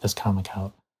 hey, check this comic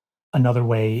out. Another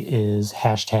way is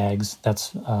hashtags.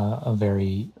 That's a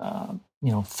very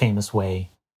famous way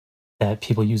that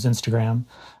people use Instagram.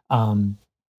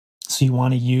 So you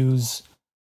want to use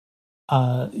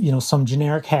some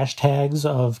generic hashtags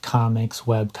of comics,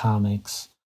 web comics,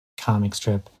 comic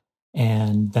strip,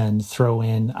 and then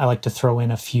I like to throw in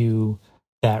a few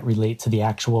that relate to the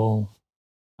actual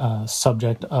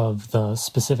subject of the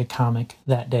specific comic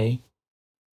that day.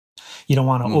 You don't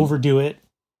want to overdo it.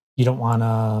 You don't want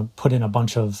to put in a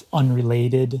bunch of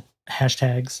unrelated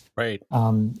hashtags. Right.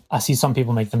 I see some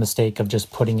people make the mistake of just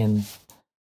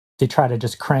they try to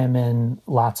just cram in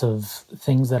lots of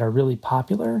things that are really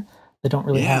popular that don't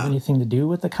really have anything to do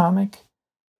with the comic.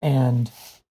 And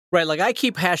right, like I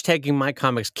keep hashtagging my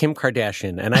comics Kim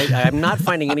Kardashian, and I'm not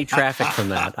finding any traffic from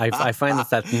that. I find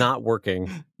that's not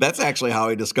working. That's actually how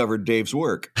I discovered Dave's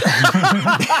work.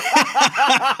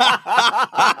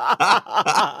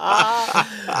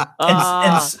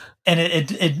 And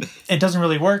it doesn't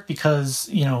really work because,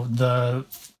 the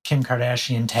Kim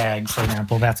Kardashian tag, for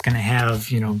example, that's going to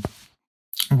have,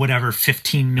 whatever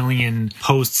 15 million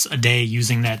posts a day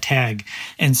using that tag.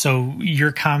 And so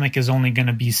your comic is only going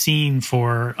to be seen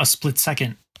for a split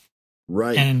second.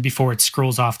 Right. And before it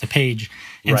scrolls off the page.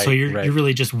 And so you're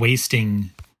really just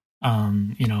wasting,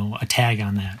 a tag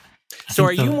on that. So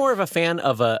are you more of a fan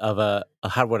of a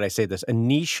how would I say this? A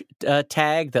niche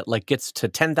tag that like gets to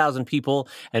 10,000 people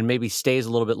and maybe stays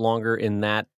a little bit longer in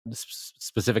that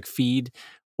specific feed?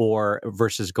 Or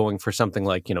versus going for something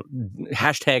like,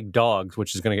 hashtag dogs,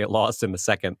 which is going to get lost in a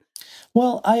second.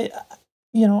 Well, I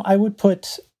would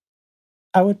put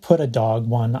a dog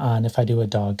one on if I do a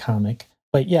dog comic.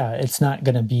 but yeah, it's not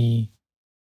going to be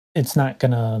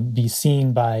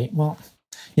seen by, well,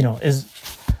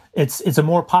 it's a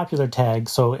more popular tag,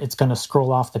 so it's going to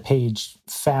scroll off the page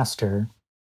faster.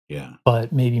 Yeah.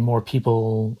 But maybe more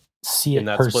people see it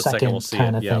per second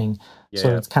kind of thing. Yeah.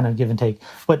 So it's kind of give and take.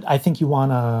 But I think you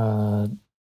want to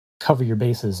cover your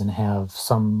bases and have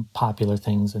some popular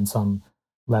things and some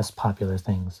less popular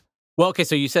things. Well, okay,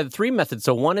 so you said 3 methods.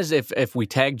 So one is if we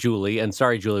tag Julie, and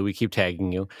sorry, Julie, we keep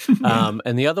tagging you.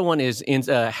 And the other one is in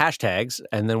hashtags.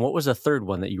 And then what was the third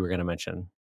one that you were going to mention?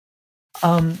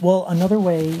 Well, another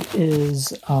way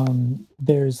is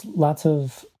there's lots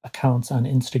of accounts on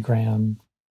Instagram,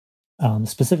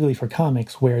 specifically for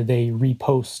comics, where they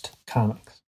repost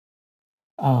comics.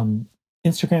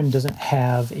 Instagram doesn't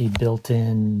have a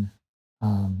built-in,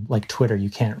 like Twitter. You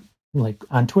can't, like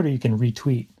on Twitter, you can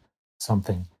retweet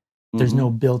something. There's no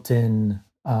built-in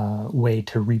way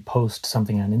to repost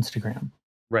something on Instagram.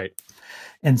 Right.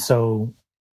 And so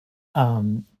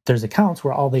there's accounts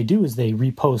where all they do is they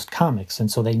repost comics.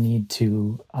 And so they need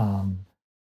to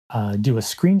do a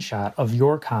screenshot of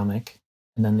your comic,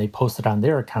 and then they post it on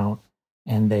their account,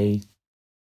 and they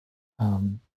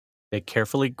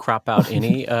carefully crop out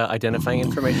any identifying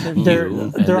information of there,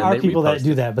 you. There are people that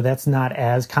do that, but that's not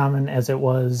as common as it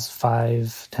was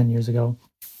 5-10 years ago.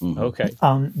 Okay.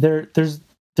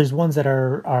 There's ones that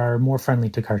are more friendly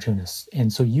to cartoonists,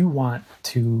 and so you want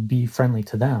to be friendly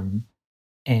to them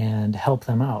and help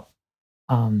them out.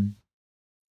 And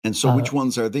so which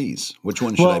ones are these? Which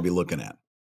ones should I be looking at?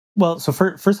 Well, so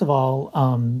first of all,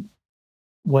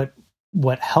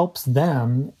 what helps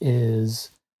them is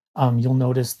you'll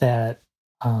notice that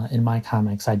in my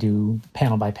comics I do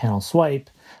panel by panel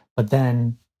swipe, but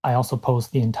then I also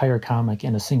post the entire comic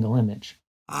in a single image.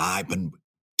 I've been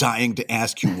dying to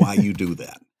ask you why you do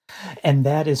that. And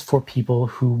that is for people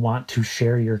who want to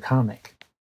share your comic.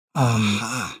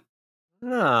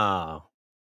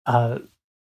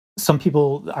 Some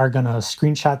people are going to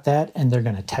screenshot that and they're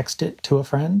going to text it to a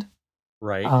friend.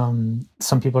 Right.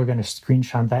 Some people are going to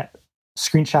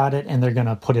screenshot it and they're going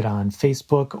to put it on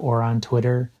Facebook or on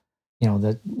Twitter.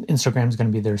 The Instagram is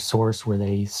going to be their source where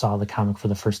they saw the comic for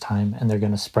the first time, and they're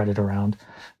going to spread it around.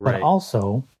 Right. But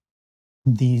also,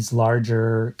 these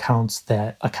larger accounts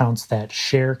that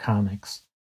share comics,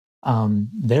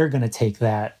 they're going to take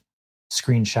that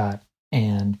screenshot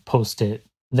and post it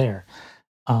there.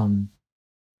 And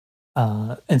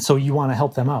so you want to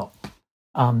help them out.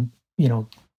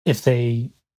 If they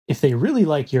really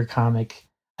like your comic,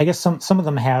 I guess some of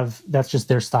them have, that's just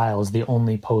their style, is they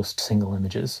only post single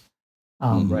images.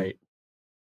 Right.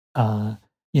 So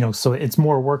it's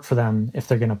more work for them if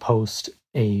they're going to post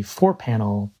a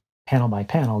 4-panel by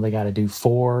panel. They got to do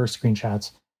 4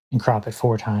 screenshots and crop it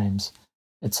 4 times,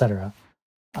 etc.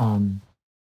 And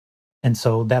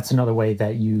so that's another way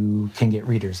that you can get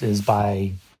readers, is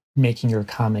by making your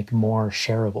comic more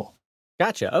shareable.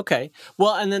 Gotcha. Okay.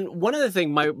 Well, and then one other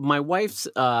thing, my wife's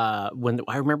when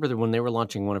I remember when they were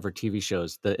launching one of her TV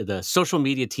shows, the social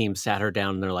media team sat her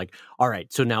down and they're like, "All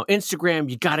right, so now Instagram,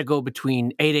 you got to go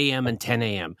between 8 a.m. and 10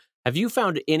 a.m." Have you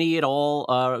found any at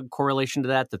all correlation to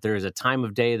that there is a time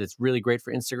of day that's really great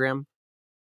for Instagram?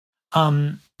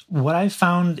 What I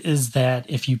found is that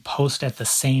if you post at the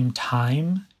same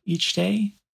time each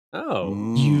day,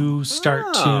 you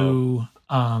start to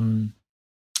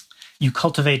you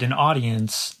cultivate an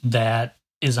audience that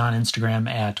is on Instagram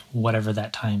at whatever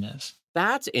that time is.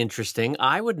 That's interesting.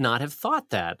 I would not have thought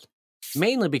that.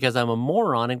 Mainly because I'm a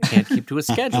moron and can't keep to a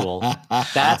schedule.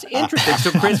 That's interesting.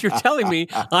 So, Chris, you're telling me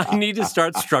I need to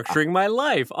start structuring my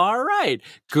life. All right.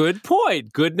 Good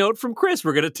point. Good note from Chris.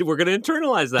 We're gonna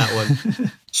internalize that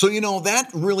one. So, that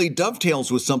really dovetails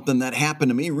with something that happened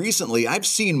to me recently. I've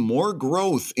seen more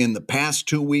growth in the past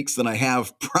 2 weeks than I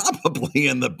have probably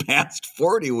in the past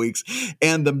 40 weeks.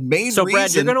 And the main reason... So,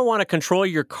 Brad, you're going to want to control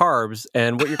your carbs,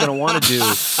 and what you're going to want to do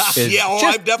is...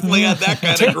 I've definitely had that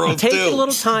kind of growth, take too. Take a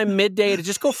little time midday to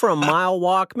just go for a mile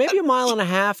walk, maybe a mile and a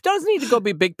half. Doesn't need to go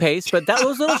be big pace, but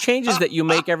those little changes that you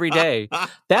make every day,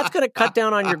 that's going to cut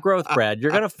down on your growth, Brad.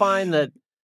 You're going to find that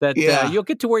you'll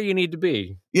get to where you need to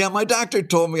be. Yeah, my doctor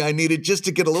told me I needed just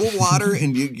to get a little water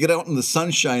and you get out in the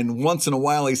sunshine once in a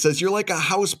while. He says, you're like a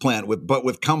houseplant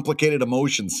with complicated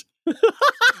emotions.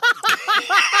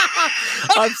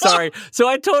 I'm sorry. So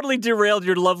I totally derailed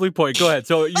your lovely point. Go ahead.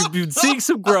 So you've been seeing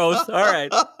some growth. All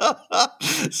right.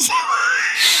 So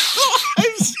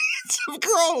I've seen some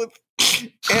growth.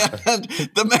 And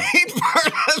the main part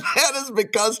of that is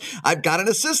because I've got an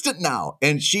assistant now,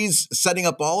 and she's setting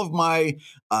up all of my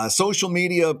social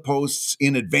media posts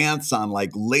in advance on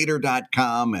like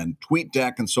later.com and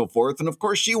TweetDeck and so forth. And of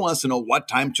course, she wants to know what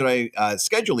time should I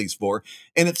schedule these for.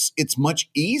 And it's much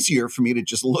easier for me to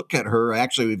just look at her.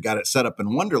 Actually, we've got it set up in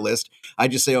Wunderlist. I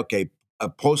just say, okay,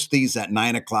 post these at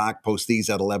 9:00, post these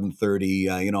at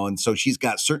 11:30, and so she's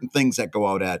got certain things that go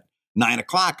out at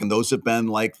 9:00, and those have been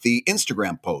like the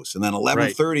Instagram posts, and then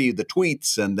 11:30 the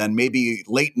tweets, and then maybe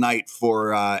late night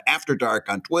for After Dark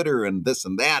on Twitter and this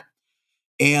and that.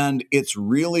 And it's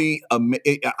really,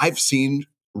 I've seen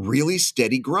really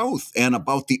steady growth. And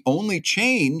about the only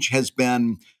change has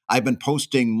been I've been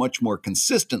posting much more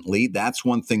consistently. That's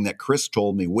one thing that Chris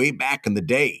told me way back in the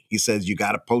day. He says, you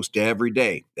got to post every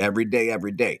day, every day,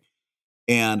 every day.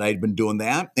 And I'd been doing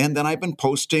that. And then I've been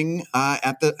posting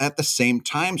at the same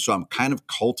time. So I'm kind of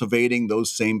cultivating those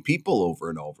same people over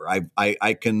and over.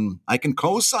 I can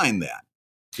co-sign that.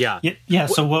 Yeah.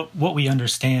 So what we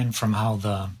understand from how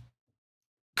the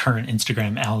current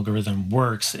Instagram algorithm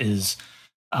works is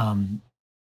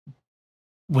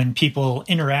when people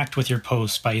interact with your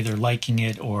post by either liking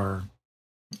it or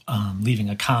leaving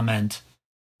a comment,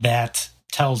 that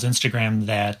tells Instagram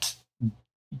that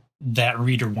that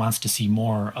reader wants to see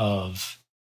more of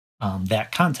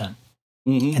that content.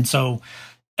 Mm-hmm. And so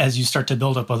as you start to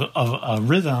build up a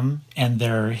rhythm and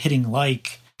they're hitting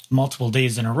like multiple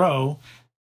days in a row,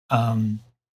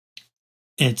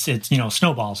 it's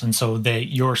snowballs. And so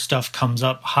your stuff comes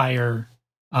up higher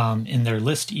in their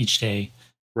list each day.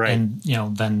 Right. And,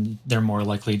 then they're more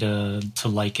likely to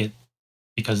like it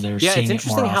because they're seeing it more often. Yeah, it's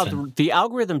interesting how the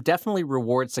algorithm definitely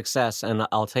rewards success, and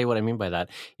I'll tell you what I mean by that.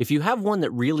 If you have one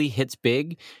that really hits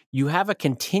big, you have a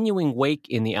continuing wake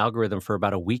in the algorithm for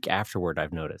about a week afterward,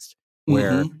 I've noticed,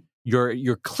 where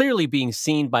you're clearly being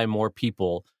seen by more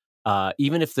people,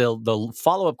 even if the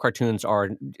follow-up cartoons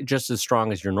are just as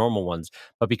strong as your normal ones.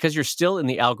 But because you're still in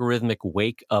the algorithmic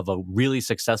wake of a really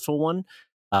successful one,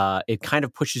 it kind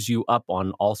of pushes you up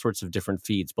on all sorts of different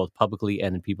feeds, both publicly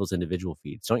and in people's individual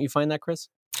feeds. Don't you find that, Chris?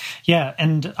 Yeah,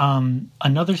 and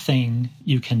another thing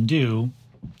you can do,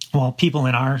 well, people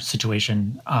in our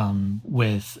situation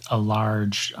with a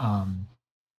large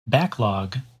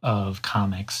backlog of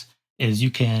comics, is you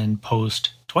can post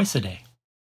twice a day.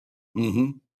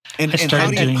 Mm-hmm.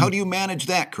 And how do you manage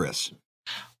that, Chris?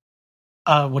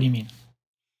 What do you mean?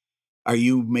 Are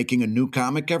you making a new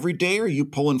comic every day, or are you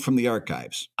pulling from the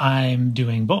archives? I'm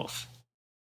doing both.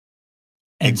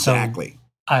 And exactly. So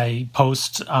I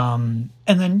post, and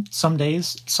then some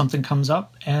days something comes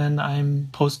up, and I'm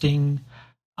posting.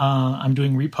 I'm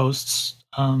doing reposts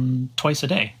twice a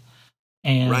day.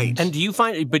 And right. And do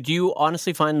you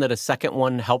honestly find that a second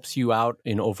one helps you out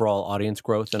in overall audience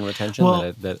growth and retention?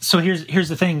 Well, so here's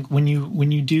the thing: when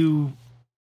you do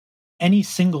any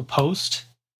single post,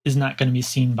 is not going to be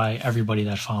seen by everybody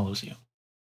that follows you.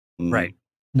 Right.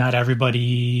 Not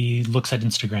everybody looks at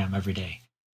Instagram every day,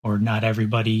 or not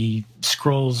everybody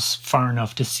scrolls far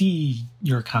enough to see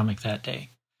your comic that day.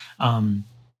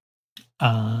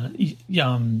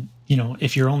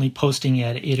 If you're only posting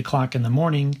at 8:00 in the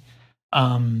morning,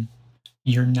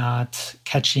 you're not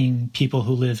catching people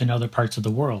who live in other parts of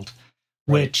the world,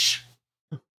 right. Which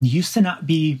used to not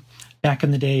be. Back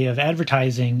in the day of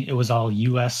advertising, it was all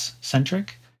U.S.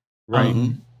 centric. Right.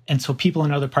 And so people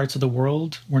in other parts of the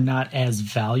world were not as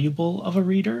valuable of a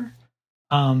reader.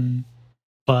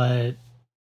 But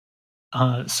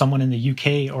someone in the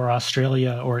UK or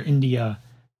Australia or India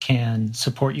can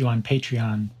support you on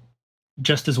Patreon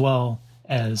just as well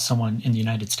as someone in the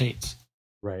United States.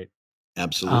 Right.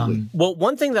 Absolutely. Well,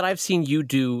 one thing that I've seen you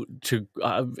do to,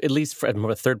 at least from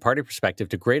a third-party perspective,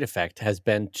 to great effect, has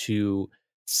been to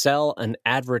sell an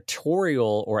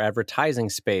advertorial or advertising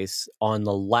space on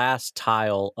the last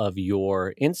tile of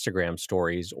your Instagram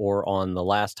stories or on the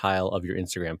last tile of your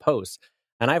Instagram posts.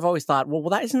 And I've always thought,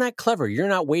 well, isn't that clever? You're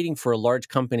not waiting for a large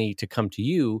company to come to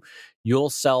you. You'll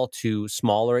sell to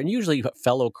smaller and usually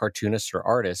fellow cartoonists or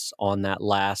artists on that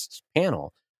last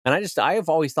panel. And I have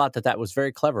always thought that was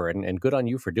very clever and good on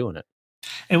you for doing it.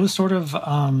 It was sort of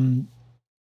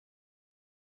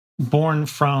born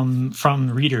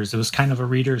from readers. It was kind of a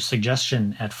reader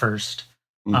suggestion at first,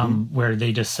 where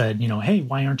they just said, hey,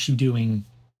 why aren't you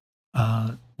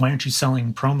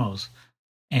selling promos?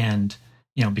 And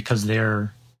because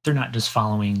they're not just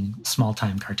following small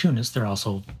time cartoonists, they're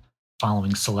also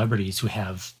following celebrities who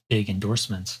have big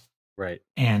endorsements. Right.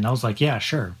 And I was like, yeah,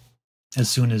 sure. As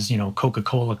soon as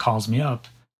Coca-Cola calls me up,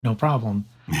 no problem.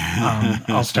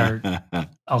 I'll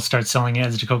start selling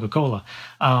ads to Coca-Cola.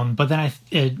 But then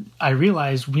I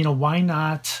realized, why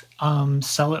not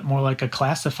sell it more like a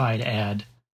classified ad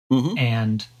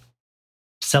and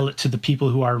sell it to the people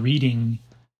who are reading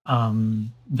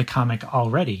the comic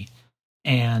already.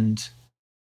 And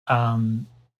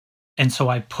so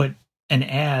I put an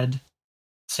ad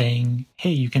saying, hey,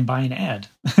 you can buy an ad.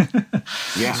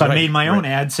 Yeah. So I made my own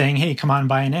ad saying, hey, come on,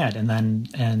 buy an ad.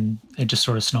 And it just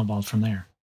sort of snowballed from there.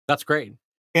 That's great.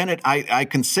 And I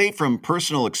can say from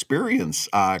personal experience,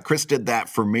 Chris did that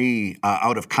for me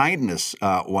out of kindness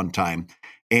one time.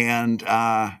 And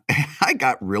I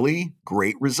got really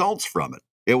great results from it.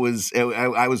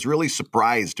 I was really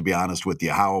surprised, to be honest with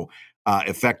you, how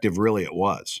effective really it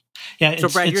was. Yeah. So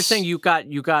Brad, you're saying you got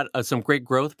some great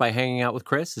growth by hanging out with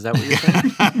Chris? Is that what you're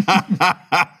saying?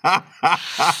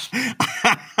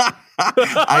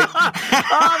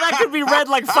 That could be read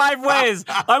like 5 ways.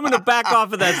 I'm going to back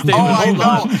off of that statement. Oh, I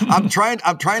know. I'm trying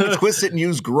to twist it and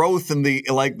use growth in the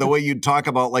way you'd talk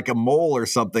about like a mole or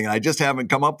something. I just haven't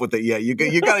come up with it yet. You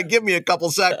got to give me a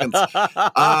couple seconds.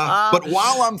 But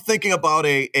while I'm thinking about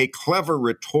a clever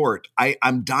retort,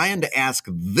 I'm dying to ask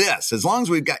this. As long as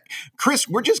we've got Chris,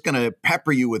 we're just going to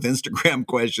pepper you with Instagram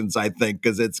questions. I think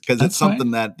because it's something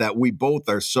that we both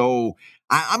are so.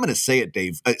 I'm going to say it,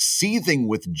 Dave, seething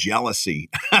with jealousy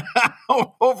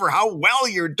over how well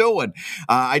you're doing.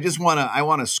 I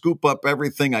want to scoop up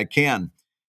everything I can.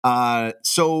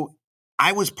 So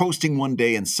I was posting one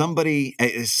day and somebody,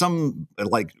 some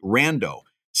like rando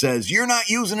says, you're not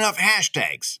using enough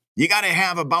hashtags. You got to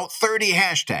have about 30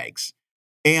 hashtags.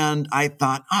 And I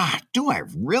thought, do I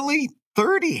really?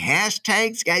 30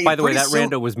 hashtags? Yeah, by the way, that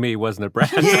rando was me, wasn't it,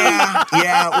 Brad?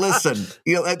 Yeah. Listen,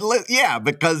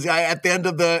 because at the end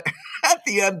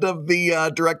of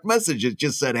the direct message, it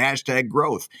just said hashtag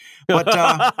growth. But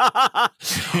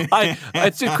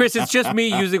Chris, it's just me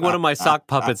using one of my sock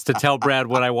puppets to tell Brad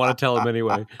what I want to tell him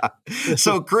anyway.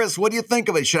 So, Chris, what do you think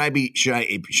of it? Should I be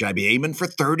aiming for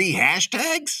 30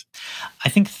 hashtags? I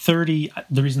think 30.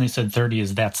 The reason they said 30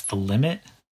 is that's the limit.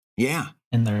 Yeah.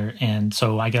 And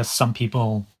so I guess some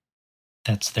people,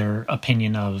 that's their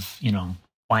opinion of,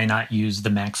 why not use the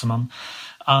maximum?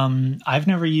 I've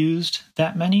never used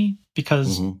that many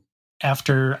because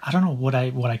after, I don't know what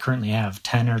I currently have,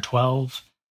 10 or 12.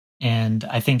 And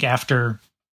I think after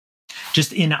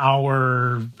just in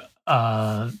our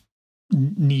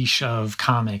niche of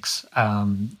comics,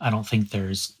 I don't think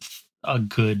there's a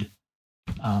good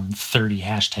 30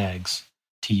 hashtags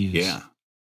to use. Yeah.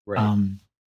 Right.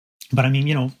 But I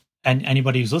mean, and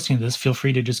anybody who's listening to this, feel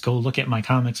free to just go look at my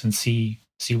comics and see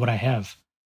what I have.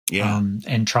 Yeah.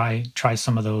 And try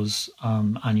some of those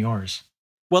on yours.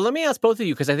 Well, let me ask both of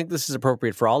you, because I think this is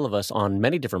appropriate for all of us on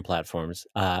many different platforms.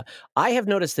 I have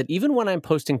noticed that even when I'm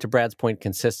posting, to Brad's point,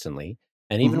 consistently,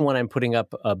 and even when I'm putting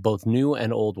up both new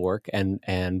and old work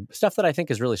and stuff that I think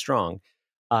is really strong,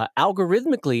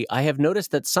 algorithmically, I have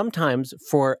noticed that sometimes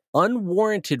for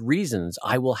unwarranted reasons,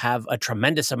 I will have a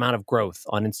tremendous amount of growth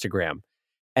on Instagram.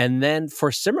 And then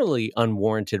for similarly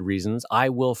unwarranted reasons, I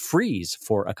will freeze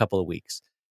for a couple of weeks.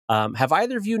 Have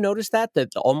either of you noticed that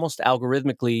almost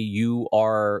algorithmically you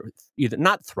are either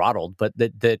not throttled, but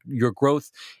that your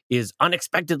growth is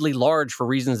unexpectedly large for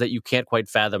reasons that you can't quite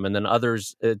fathom, and then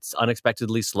others it's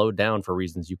unexpectedly slowed down for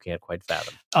reasons you can't quite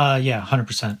fathom? Yeah,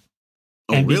 100%.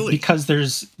 And really? Because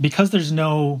there's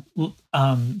no,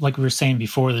 like we were saying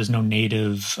before, there's no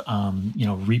native,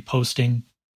 reposting,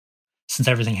 since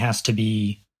everything has to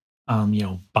be,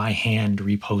 by hand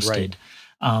reposted.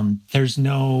 Right. There's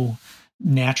no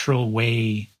natural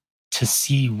way to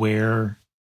see where,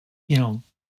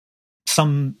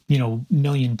 some,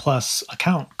 million plus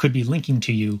account could be linking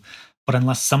to you, but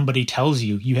unless somebody tells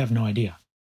you, you have no idea.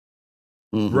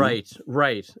 Mm-hmm.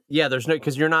 Right. Yeah, there's no,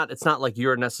 because it's not like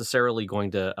you're necessarily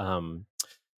going to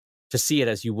see it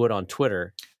as you would on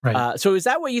Twitter. Right. So is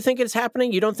that what you think is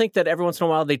happening? You don't think that every once in a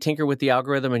while they tinker with the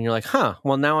algorithm and you're like,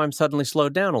 well, now I'm suddenly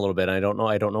slowed down a little bit. I don't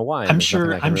know why. I'm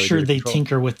sure they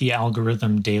tinker with the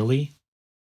algorithm daily.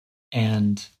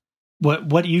 And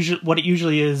what it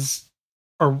usually is,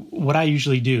 or what I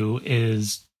usually do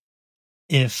is,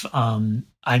 if I'm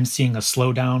seeing a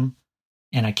slowdown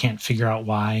and I can't figure out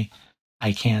why,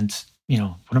 I can't,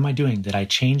 what am I doing? Did I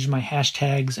change my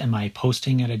hashtags? Am I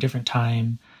posting at a different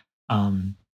time?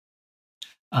 I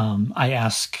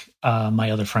ask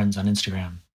my other friends on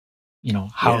Instagram,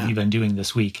 how have you been doing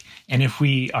this week? And if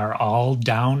we are all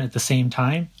down at the same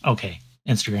time, okay,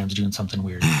 Instagram's doing something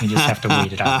weird. We just have to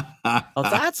wait it out. Oh,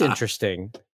 that's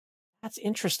interesting.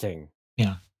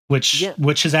 Yeah. Which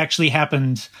has actually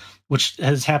happened, which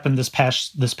has happened this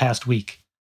past week.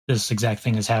 this exact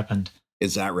thing has happened.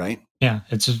 Is that right? Yeah,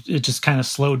 it just kind of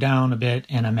slowed down a bit,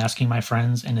 and I'm asking my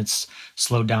friends, and it's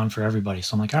slowed down for everybody.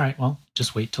 So I'm like, all right, well,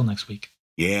 just wait till next week.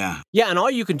 Yeah. Yeah, and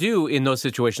all you can do in those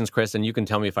situations, Chris, and you can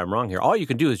tell me if I'm wrong here, all you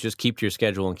can do is just keep to your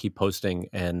schedule and keep posting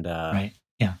and Right.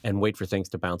 Yeah. and wait for things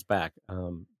to bounce back.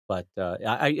 But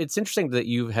it's interesting that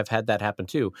you have had that happen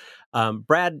too.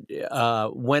 Brad,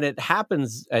 when it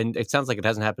happens, and it sounds like it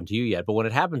hasn't happened to you yet, but when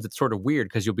it happens, it's sort of weird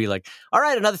because you'll be like, all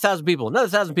right, another 1,000 people, another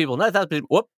 1,000 people, another 1,000 people.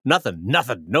 Whoop, nothing,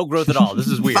 no growth at all. This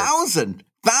is weird. 1,000.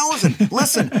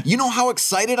 Listen, you know how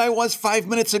excited I was 5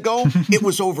 minutes ago? It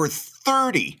was over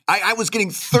 30. I was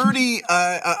getting 30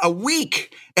 a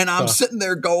week, and I'm sitting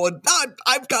there going,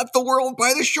 I've got the world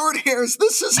by the short hairs.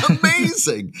 This is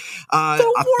amazing.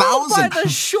 The world by the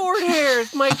short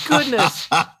hairs. My goodness.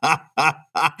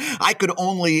 I can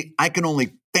only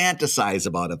fantasize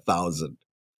about 1,000.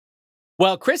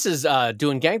 Well, Chris is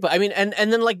doing gangbusters. I mean, and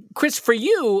then like Chris, for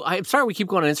you, I'm sorry we keep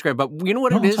going on Instagram, but you know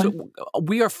what it is?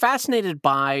 We are fascinated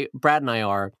by, Brad and I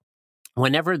are,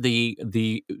 whenever the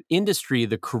industry,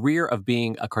 the career of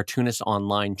being a cartoonist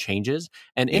online changes,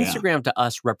 and Instagram to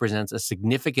us represents a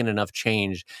significant enough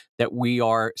change that we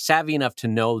are savvy enough to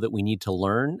know that we need to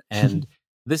learn. And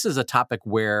this is a topic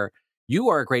where you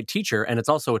are a great teacher, and it's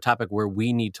also a topic where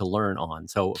we need to learn on.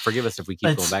 So forgive us if we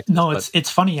keep going back to this. It's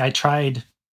funny.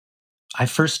 I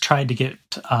first tried to get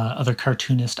other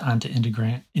cartoonists onto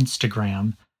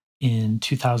Instagram in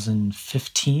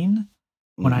 2015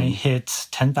 when I hit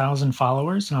 10,000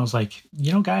 followers. And I was like,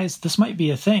 guys, this might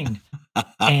be a thing.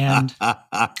 And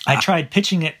I tried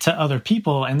pitching it to other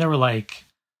people, and they were like,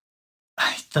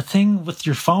 the thing with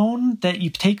your phone that you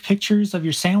take pictures of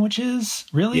your sandwiches?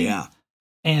 Really? Yeah.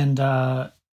 And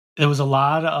there was a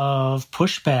lot of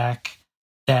pushback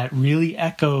that really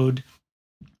echoed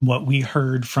what we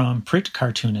heard from print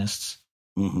cartoonists,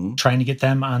 trying to get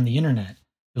them on the internet.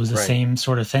 It was the same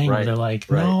sort of thing where they're like,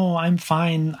 no, I'm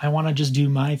fine. I want to just do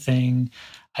my thing.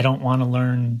 I don't want to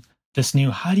learn this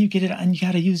new. How do you get it on? You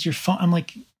got to use your phone. I'm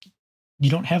like, you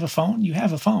don't have a phone? You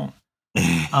have a phone.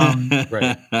 And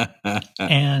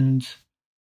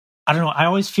I don't know. I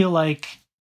always feel like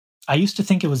I used to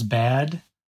think it was bad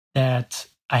that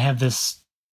I have this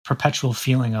perpetual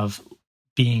feeling of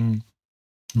being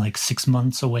like 6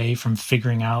 months away from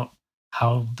figuring out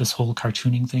how this whole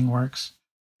cartooning thing works.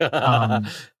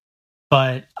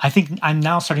 But I think I'm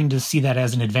now starting to see that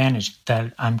as an advantage,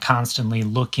 that I'm constantly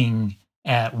looking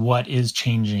at what is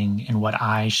changing and what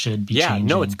I should be changing.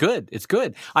 No, it's good. It's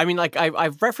good. I mean, like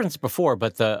I've referenced before,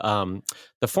 but the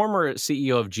former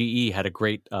CEO of GE had a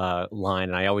great line,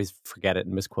 and I always forget it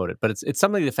and misquote it, but it's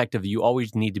something to the effect of, you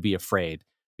always need to be afraid,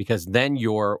 because then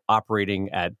you're operating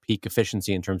at peak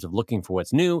efficiency in terms of looking for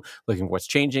what's new, looking for what's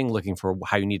changing, looking for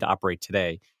how you need to operate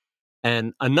today.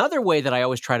 And another way that I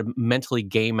always try to mentally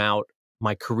game out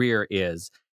my career is,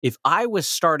 if I was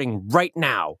starting right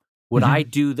now, would I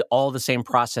do all the same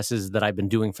processes that I've been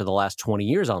doing for the last 20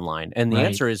 years online? And the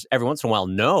answer is, every once in a while,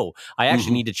 no. I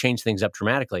actually need to change things up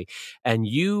dramatically. And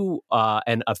you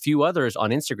and a few others on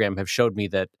Instagram have showed me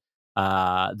that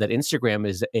that Instagram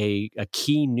is a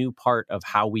key new part of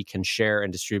how we can share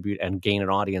and distribute and gain an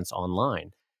audience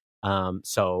online.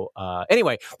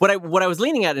 Anyway, what I was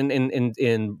leaning at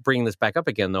in bringing this back up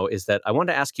again, though, is that I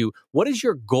wanted to ask you, what is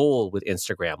your goal with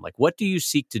Instagram? Like, what do you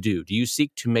seek to do? Do you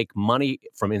seek to make money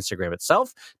from Instagram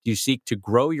itself? Do you seek to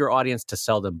grow your audience to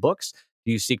sell them books?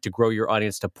 Do you seek to grow your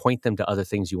audience to point them to other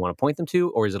things you want to point them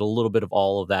to? Or is it a little bit of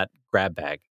all of that grab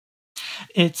bag?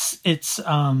 It's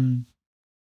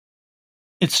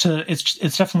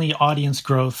definitely audience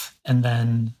growth, and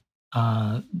then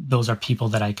those are people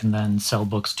that I can then sell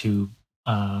books to,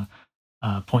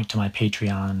 point to my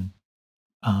Patreon,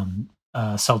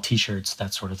 sell T-shirts,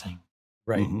 that sort of thing.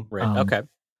 Right. Okay.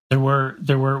 There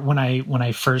were when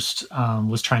I first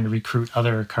was trying to recruit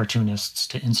other cartoonists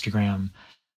to Instagram,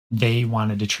 they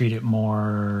wanted to treat it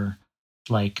more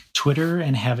like Twitter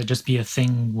and have it just be a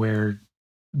thing where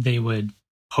they would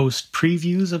post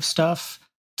previews of stuff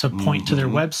to point to their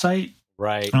website.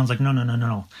 Right. And I was like,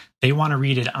 no. They want to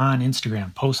read it on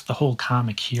Instagram. Post the whole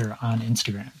comic here on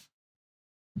Instagram.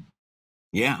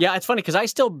 Yeah. Yeah, it's funny because I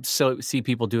still see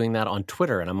people doing that on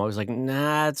Twitter, and I'm always like,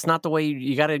 nah, it's not the way.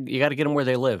 You gotta get them where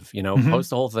they live. Post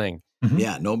the whole thing.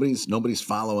 Yeah, nobody's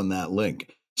following that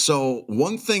link. So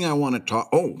one thing I want to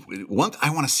I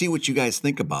want to see what you guys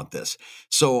think about this.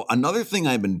 So another thing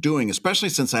I've been doing, especially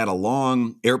since I had a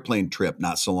long airplane trip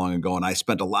not so long ago, and I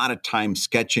spent a lot of time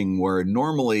sketching where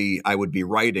normally I would be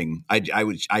writing. I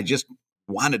just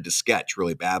wanted to sketch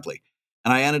really badly.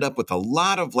 And I ended up with a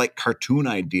lot of like cartoon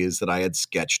ideas that I had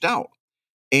sketched out.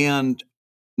 And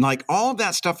like all of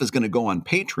that stuff is going to go on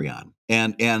Patreon,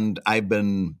 and I've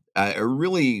been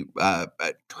really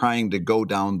trying to go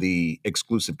down the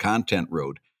exclusive content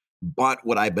road. But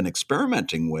what I've been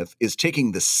experimenting with is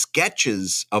taking the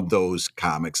sketches of those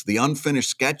comics, the unfinished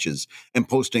sketches, and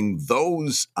posting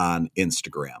those on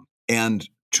Instagram. And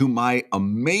to my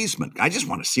amazement, I just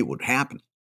want to see what would happen.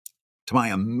 To my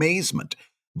amazement,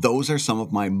 those are some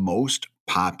of my most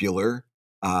popular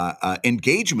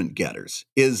engagement getters,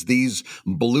 is these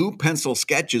blue pencil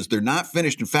sketches. They're not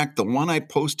finished. In fact, the one I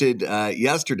posted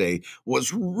yesterday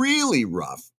was really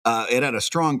rough. It had a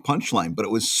strong punchline, but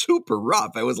it was super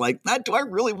rough. I was like, do I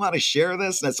really want to share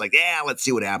this? And it's like, yeah, let's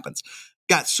see what happens.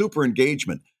 Got super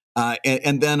engagement.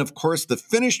 And then, of course, the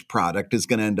finished product is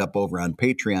going to end up over on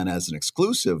Patreon as an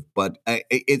exclusive. But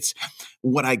it's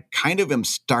what I kind of am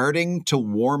starting to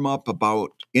warm up about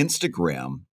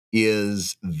Instagram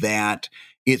is that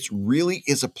it really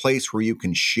is a place where you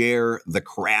can share the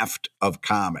craft of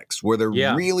comics, where they're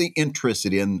really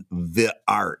interested in the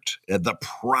art, the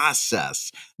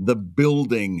process, the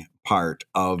building part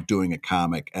of doing a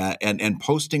comic, and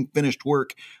posting finished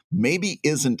work maybe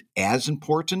isn't as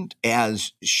important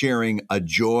as sharing a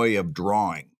joy of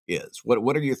drawing is.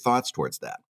 What are your thoughts towards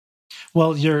that?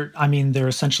 Well, they're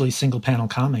essentially single panel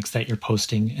comics that you're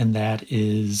posting, and that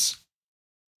is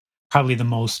probably the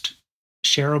most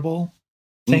shareable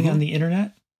thing on the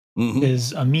internet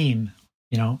is a meme,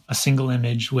 a single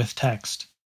image with text.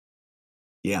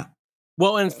 Yeah.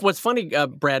 Well, and what's funny,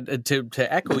 Brad, to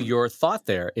echo your thought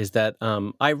there, is that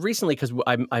I recently, because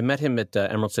I met him at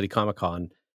Emerald City Comic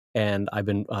Con, and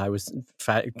I was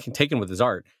taken with his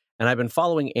art, and I've been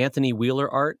following Anthony Wheeler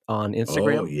art on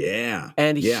Instagram. Oh, yeah.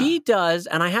 And he does,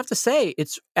 and I have to say,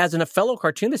 it's, as a fellow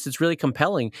cartoonist, it's really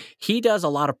compelling. He does a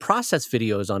lot of process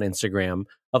videos on Instagram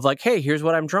of like, hey, here's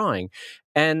what I'm drawing.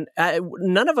 And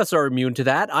none of us are immune to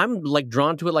that. I'm like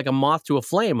drawn to it like a moth to a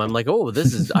flame. I'm like, oh,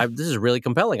 this is really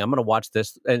compelling. I'm going to watch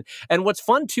this. And what's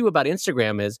fun too about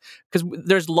Instagram is because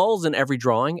there's lulls in every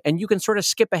drawing, and you can sort of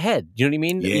skip ahead. You know what I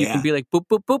mean? Yeah. You can be like, boop,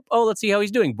 boop, boop. Oh, let's see how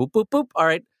he's doing. Boop, boop, boop. All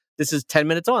right, this is 10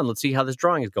 minutes on. Let's see how this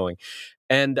drawing is going.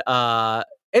 And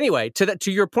anyway,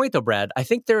 to your point though, Brad, I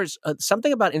think there's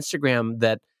something about Instagram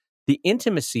that the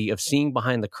intimacy of seeing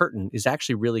behind the curtain is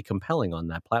actually really compelling on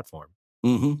that platform.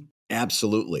 Mm-hmm.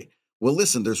 Absolutely. Well,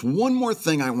 listen, there's one more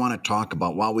thing I want to talk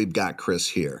about while we've got Chris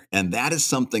here, and that is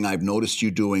something I've noticed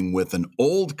you doing with an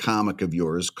old comic of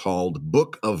yours called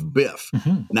Book of Biff.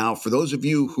 Mm-hmm. Now, for those of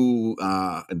you who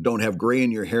don't have gray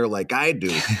in your hair like I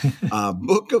do,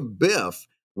 Book of Biff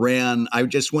ran, I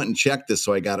just went and checked this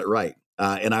so I got it right,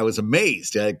 and I was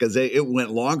amazed because it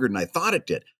went longer than I thought it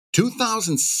did.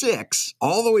 2006,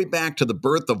 all the way back to the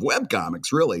birth of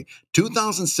webcomics, really,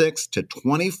 2006 to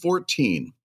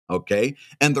 2014. Okay.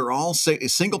 And they're all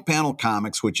single panel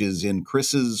comics, which is in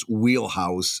Chris's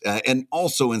wheelhouse. And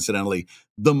also, incidentally,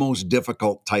 the most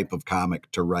difficult type of comic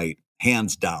to write,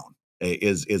 hands down,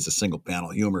 is a single panel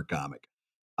humor comic.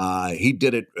 He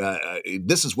did it.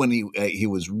 This is when he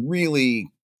was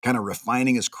really kind of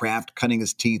refining his craft, cutting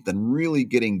his teeth, and really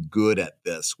getting good at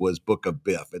this was Book of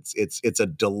Biff. It's a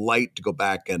delight to go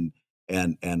back and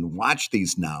watch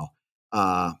these now.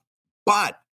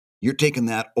 But you're taking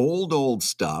that old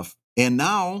stuff and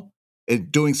now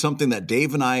doing something that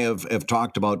Dave and I have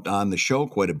talked about on the show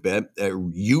quite a bit,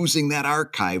 using that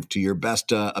archive to your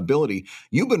best ability.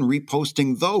 You've been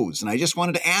reposting those. And I just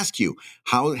wanted to ask you,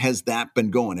 how has that been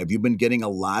going? Have you been getting a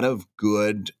lot of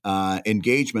good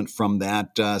engagement from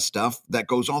that stuff that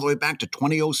goes all the way back to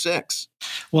 2006?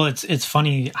 Well, it's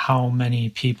funny how many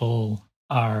people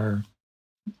are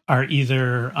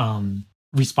either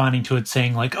responding to it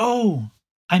saying like, oh,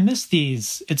 I missed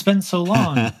these. It's been so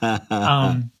long.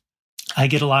 I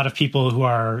get a lot of people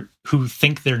who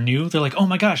think they're new. They're like, oh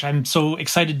my gosh, I'm so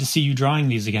excited to see you drawing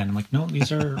these again. I'm like, no, these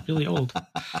are really old.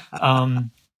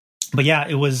 But yeah,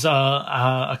 it was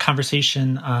a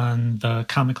conversation on the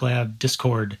Comic Lab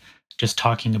Discord, just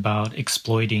talking about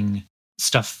exploiting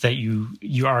stuff that you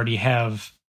already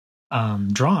have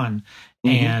drawn. Mm-hmm.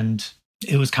 And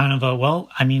it was kind of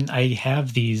I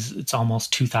have these, it's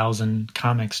almost 2,000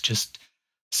 comics just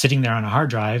sitting there on a hard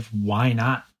drive. Why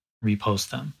not repost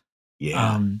them?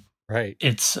 Yeah. Right.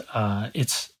 It's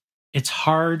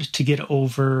hard to get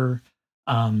over.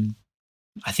 I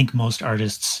think most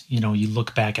artists, you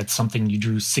look back at something you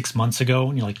drew 6 months ago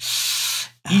and you're like,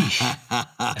 eesh,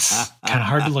 it's kind of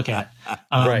hard to look at.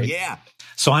 Right. Yeah.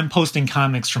 So I'm posting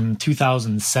comics from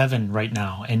 2007 right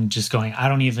now and just going, I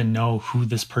don't even know who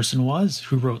this person was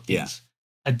who wrote these.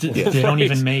 Yeah. They don't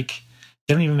even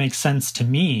make sense to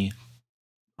me.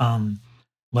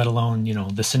 Let alone,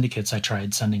 the syndicates I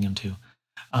tried sending them to.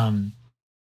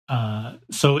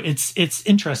 So it's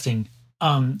interesting.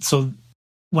 So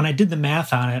when I did the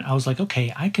math on it, I was like,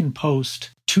 okay, I can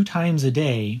post 2 times a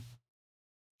day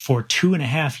for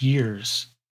 2.5 years.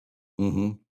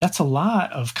 Mm-hmm. That's a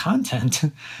lot of content.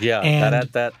 Yeah, and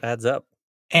that adds up.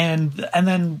 And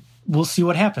then we'll see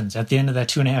what happens at the end of that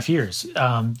 2.5 years.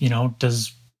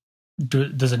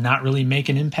 Does it not really make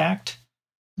an impact,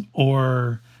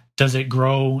 or does it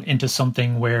grow into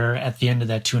something where at the end of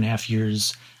that 2.5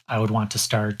 years, I would want to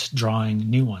start drawing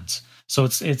new ones? So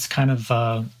it's kind of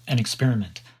an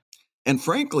experiment. And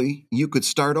frankly, you could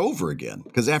start over again,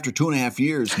 because after 2.5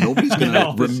 years, nobody's going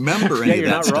to remember any of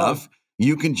that stuff.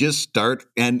 You can just start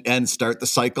and start the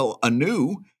cycle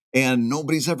anew, and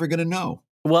nobody's ever going to know.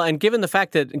 Well, and given the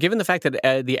fact that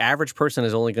the average person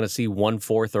is only going to see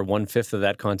 1/4 or 1/5 of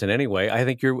that content anyway, I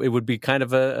think it would be kind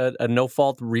of a no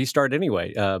fault restart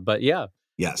anyway. But yeah.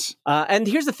 Yes. And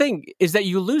here's the thing, is that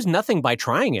you lose nothing by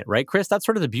trying it, right, Chris? That's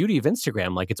sort of the beauty of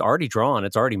Instagram. Like, it's already drawn,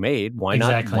 it's already made. Why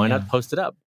not post it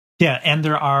up? Yeah, and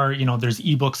there are, there's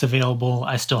ebooks available.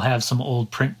 I still have some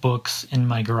old print books in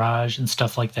my garage and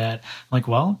stuff like that. I'm like,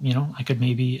 well, I could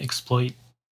maybe exploit,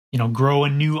 grow a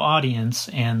new audience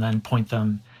and then point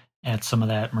them at some of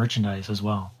that merchandise as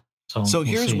well. So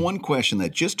here's one question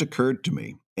that just occurred to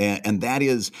me, and that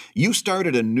is, you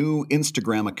started a new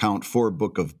Instagram account for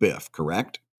Book of Biff,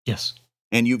 correct? Yes.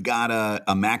 And you've got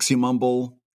a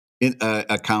Maximumble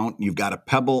account, you've got a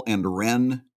Pebble and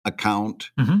Wren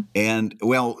account, and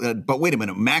but wait a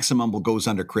minute, Maximumble goes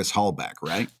under Chris Hallback,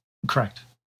 right? Correct.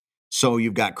 So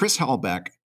you've got Chris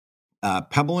Hallback,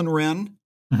 Pebble and Wren,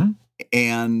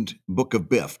 and Book of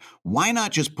Biff. Why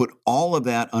not just put all of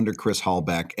that under Chris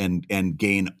Hallback and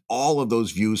gain all of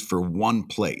those views for one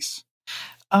place?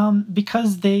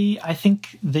 Because I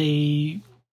think they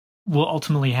will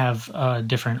ultimately have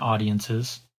different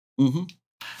audiences.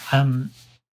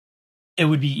 It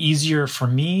would be easier for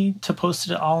me to post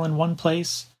it all in one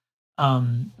place.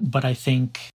 But I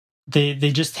think they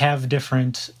just have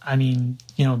different,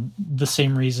 the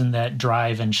same reason that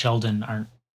Drive and Sheldon aren't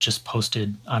just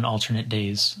posted on alternate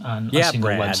days on a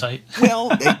single website. Well,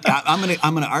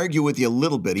 I'm gonna argue with you a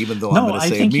little bit, even though I'm gonna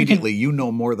say immediately you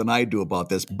know more than I do about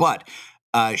this. But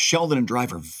Sheldon and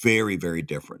Drive are very, very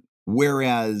different.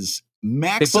 Whereas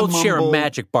Maximumble, they both share a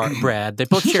magic, Brad. They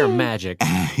both share magic.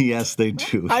 Yes, they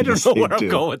do. I don't know where I'm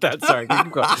going with that. Sorry.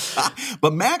 Keep going.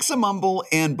 But Maximumble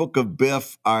and Book of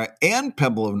Biff and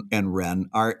Pebble and Wren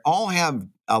all have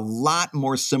a lot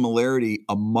more similarity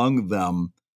among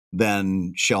them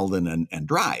than Sheldon and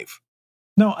Drive.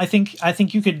 No, I think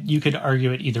you could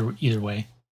argue it either way.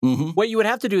 What you would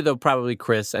have to do, though, probably,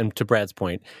 Chris, and to Brad's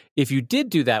point, if you did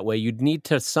do that way, you'd need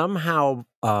to somehow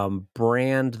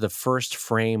brand the first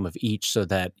frame of each so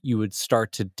that you would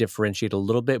start to differentiate a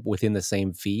little bit within the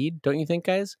same feed, don't you think,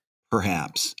 guys?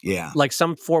 Perhaps, yeah. Like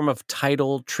some form of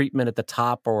title treatment at the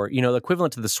top, or, the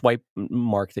equivalent to the swipe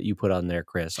mark that you put on there,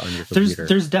 Chris, on your computer.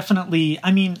 There's definitely,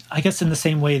 I guess in the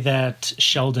same way that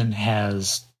Sheldon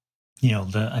has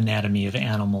the anatomy of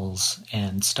animals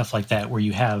and stuff like that, where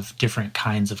you have different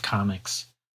kinds of comics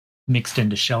mixed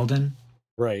into Sheldon.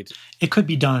 Right. It could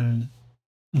be done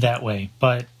that way,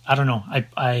 but I don't know.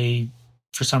 I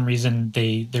for some reason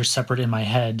they're separate in my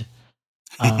head.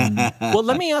 Well,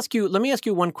 let me ask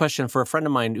you one question for a friend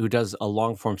of mine who does a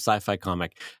long form sci-fi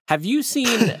comic. Have you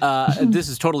seen, this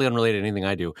is totally unrelated to anything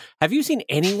I do. Have you seen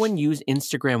anyone use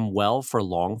Instagram well for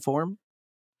long form?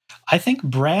 I think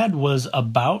Brad was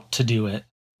about to do it,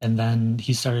 and then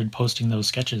he started posting those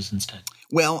sketches instead.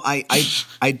 Well,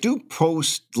 I do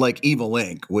post like Evil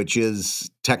Inc., which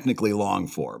is technically long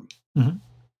form.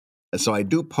 So I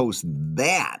do post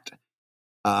that.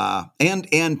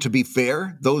 And to be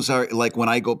fair, those are, like, when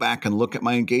I go back and look at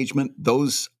my engagement,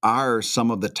 those are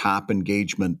some of the top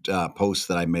engagement posts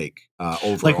that I make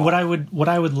overall. Like what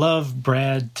I would love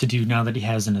Brad to do now that he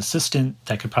has an assistant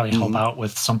that could probably help out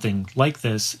with something like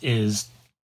this is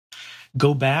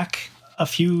go back a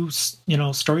few,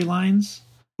 storylines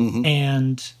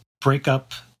and break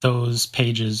up those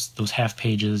pages, those half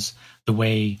pages, the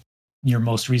way your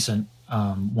most recent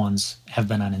ones have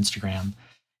been on Instagram.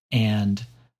 And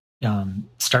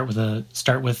start with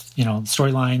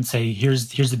storyline. Say here's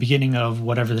the beginning of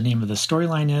whatever the name of the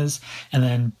storyline is, and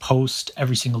then post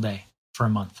every single day for a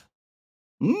month.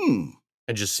 And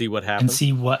just see what happens. And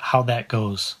see how that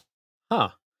goes. Huh.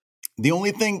 The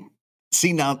only thing,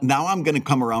 now I'm going to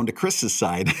come around to Chris's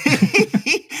side.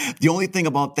 The only thing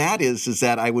about that is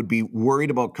that I would be worried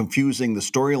about confusing the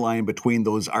storyline between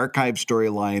those archive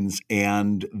storylines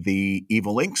and the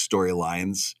Evil Inc.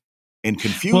 storylines and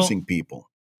confusing people.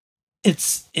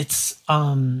 It's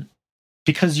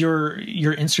because your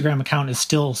Instagram account is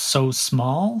still so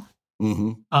small,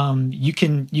 Mm-hmm. you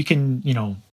can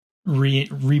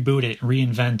reboot it,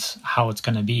 reinvent how it's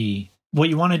going to be. What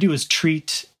you want to do is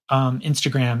treat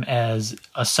Instagram as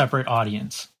a separate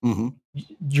audience. Mm-hmm.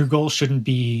 Your goal shouldn't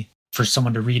be for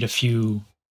someone to read a few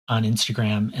on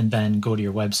Instagram and then go to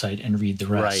your website and read the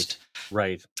rest.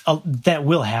 Right. That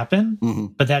will happen, Mm-hmm.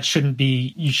 but that shouldn't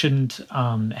be. You shouldn't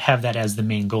have that as the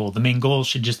main goal. The main goal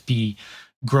should just be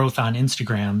growth on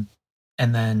Instagram,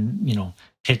 and then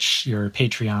pitch your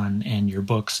Patreon and your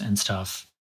books and stuff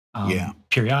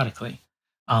periodically.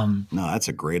 No, that's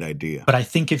a great idea. But I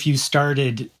think if you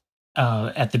started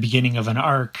at the beginning of an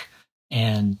arc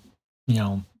and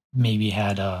maybe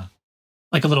had a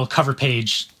little cover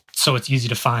page so it's easy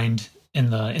to find in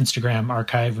the Instagram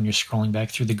archive when you're scrolling back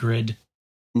through the grid,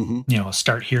 Mm-hmm.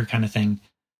 start here kind of thing,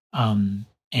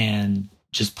 and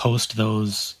just post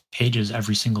those pages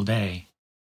every single day.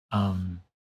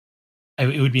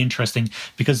 It would be interesting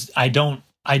because I don't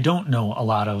know a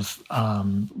lot of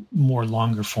more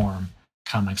longer form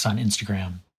comics on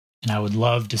Instagram, and I would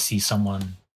love to see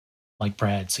someone like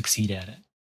Brad succeed at it.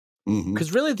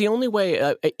 Because really, the only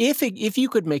way, if you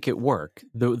could make it work,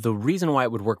 the reason why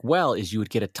it would work well is you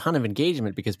would get a ton of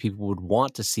engagement because people would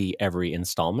want to see every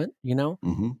installment,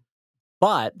 Mm-hmm.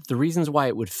 But the reasons why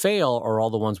it would fail are all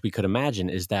the ones we could imagine,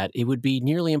 is that it would be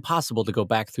nearly impossible to go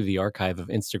back through the archive of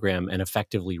Instagram and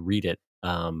effectively read it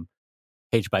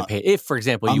page by page. If, for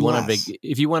example, if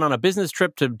you went on a business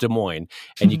trip to Des Moines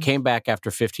and you came back after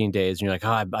 15 days and you're like,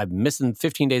 I'm missing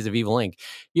 15 days of Evil Inc.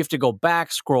 You have to go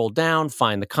back, scroll down,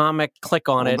 find the comic, click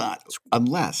on it.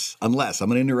 Unless I'm going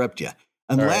to interrupt you.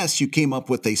 Unless you came up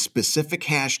with a specific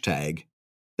hashtag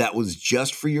that was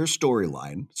just for your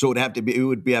storyline. So it would have to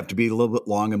be a little bit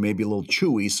long and maybe a little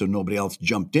chewy so nobody else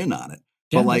jumped in on it.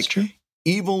 Yeah, but that's true.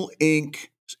 Evil Inc.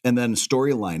 and then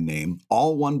storyline name,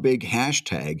 all one big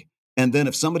hashtag. And then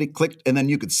if somebody clicked, and then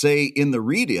you could say in the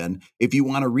read-in, if you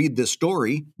want to read this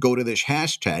story, go to this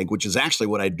hashtag, which is actually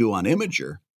what I do on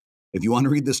Imager. If you want to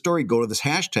read this story, go to this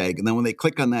hashtag. And then when they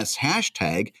click on this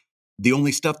hashtag, the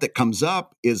only stuff that comes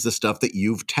up is the stuff that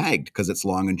you've tagged because it's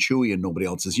long and chewy and nobody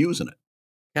else is using it.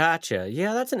 Gotcha.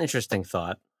 Yeah, that's an interesting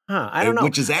thought. I don't know.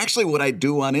 Which is actually what I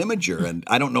do on Imager, and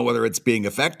I don't know whether it's being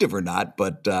effective or not,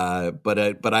 but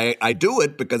I do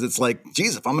it because it's like,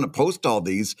 geez, if I'm going to post all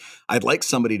these, I'd like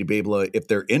somebody to be able to, if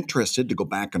they're interested, to go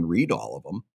back and read all of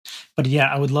them. But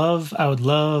yeah, I would love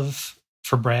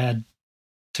for Brad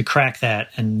to crack that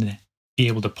and be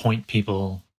able to point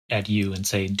people at you and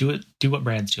say, do what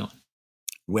Brad's doing.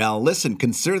 Well, listen,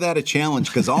 consider that a challenge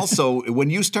because also when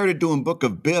you started doing Book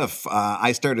of Biff,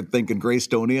 I started thinking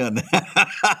Greystone Inn.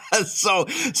 so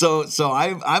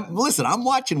I'm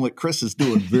watching what Chris is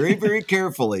doing very, very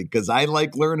carefully because I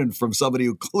like learning from somebody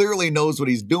who clearly knows what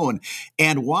he's doing.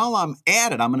 And while I'm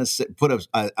at it, I'm going to put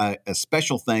a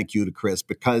special thank you to Chris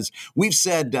because we've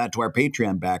said to our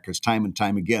Patreon backers time and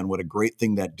time again what a great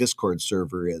thing that Discord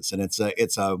server is, and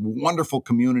it's a wonderful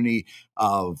community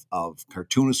of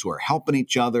cartoonists who are helping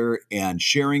each other and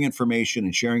sharing information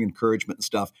and sharing encouragement and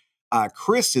stuff.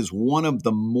 Chris is one of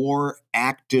the more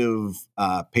active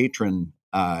patron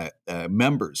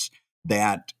members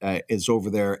that is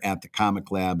over there at the Comic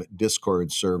Lab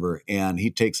Discord server, and he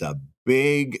takes a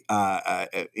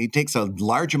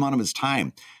large amount of his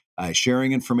time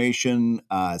sharing information,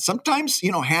 sometimes,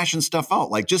 hashing stuff out.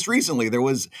 Like just recently, there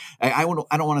was, I don't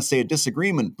want to say a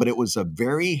disagreement, but it was a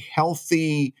very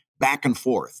healthy back and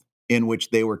forth in which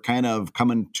they were kind of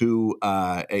coming to,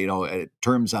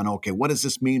 terms on, okay, what does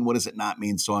this mean? What does it not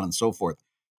mean? So on and so forth.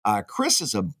 Chris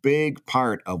is a big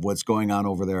part of what's going on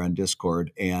over there on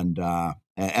Discord. And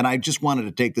I just wanted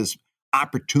to take this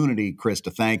opportunity, Chris,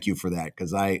 to thank you for that.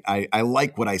 Cause I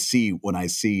like what I see when I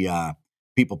see,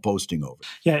 people posting over.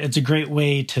 Yeah, it's a great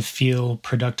way to feel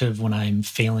productive when I'm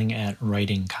failing at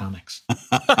writing comics.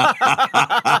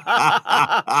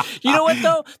 You know what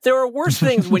though? There are worse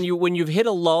things when you've hit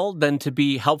a lull than to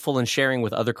be helpful in sharing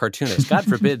with other cartoonists. God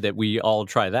forbid that we all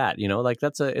try that.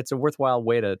 It's a worthwhile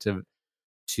way to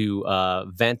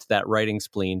vent that writing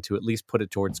spleen, to at least put it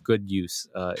towards good use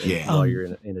while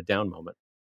you're in a down moment.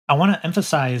 I want to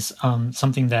emphasize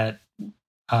something that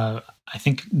I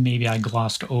think maybe I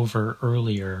glossed over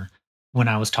earlier when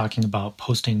I was talking about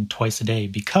posting twice a day,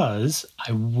 because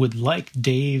I would like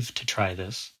Dave to try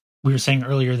this. We were saying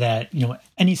earlier that,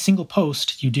 any single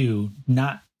post you do,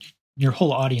 not your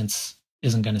whole audience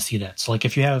isn't going to see that. So like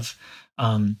if you have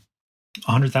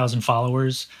 100,000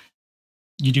 followers,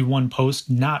 you do one post,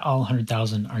 not all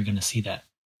 100,000 are going to see that.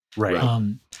 Right.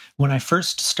 When I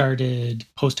first started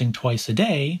posting twice a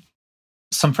day,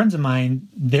 some friends of mine,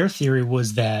 their theory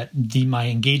was that my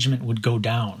engagement would go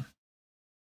down.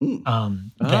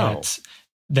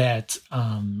 That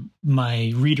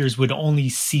my readers would only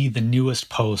see the newest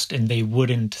post and they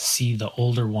wouldn't see the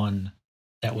older one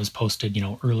that was posted,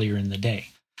 earlier in the day.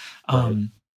 Right.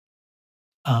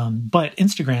 But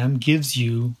Instagram gives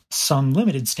you some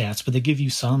limited stats, but they give you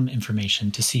some information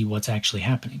to see what's actually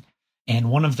happening. And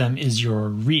one of them is your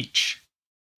reach,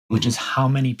 which is how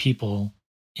many people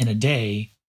in a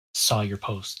day saw your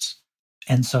posts.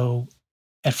 And so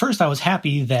at first I was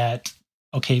happy that,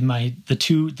 okay, the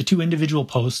two individual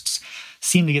posts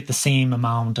seem to get the same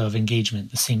amount of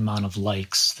engagement, the same amount of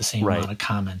likes, the same amount of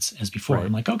comments as before. Right.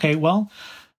 I'm like, okay, well,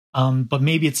 but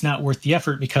maybe it's not worth the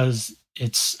effort because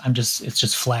it's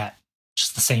just flat.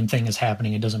 Just the same thing is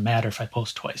happening. It doesn't matter if I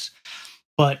post twice.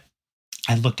 But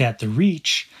I looked at the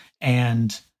reach,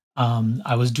 and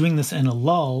I was doing this in a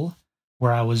lull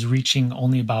where I was reaching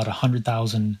only about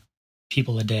 100,000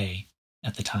 people a day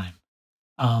at the time.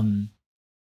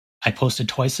 I posted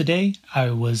twice a day.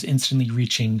 I was instantly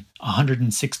reaching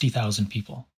 160,000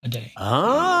 people a day.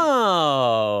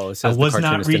 Oh, so I was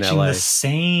not reaching the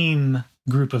same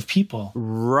group of people.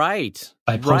 Right.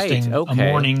 By posting a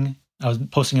morning. I was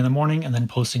posting in the morning and then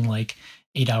posting like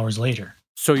 8 hours later.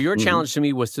 So your challenge to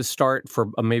me was to start for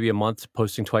maybe a month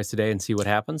posting twice a day and see what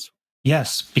happens?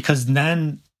 Yes, because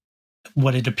then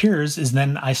what it appears is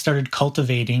then I started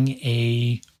cultivating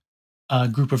a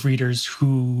group of readers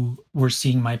who were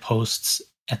seeing my posts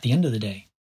at the end of the day.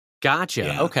 Gotcha.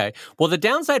 Yeah. Okay. Well, the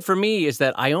downside for me is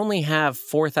that I only have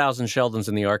 4,000 Sheldons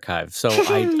in the archive, so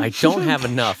I don't have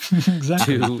enough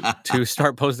to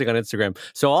start posting on Instagram.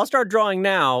 So I'll start drawing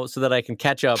now so that I can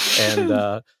catch up. And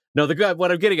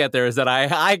what I'm getting at there is that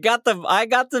I got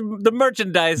the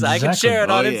merchandise. Exactly. I can share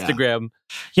it on Instagram.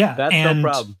 Yeah, that's no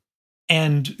problem.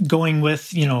 And going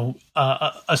with,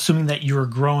 assuming that you're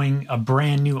growing a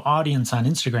brand new audience on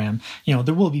Instagram,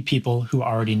 there will be people who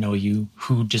already know you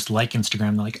who just like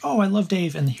Instagram. They're like, oh, I love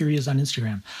Dave, and here he is on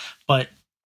Instagram. But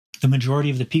the majority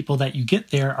of the people that you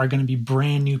get there are going to be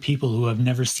brand new people who have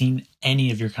never seen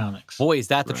any of your comics. Boy, is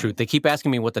that the truth. They keep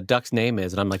asking me what the duck's name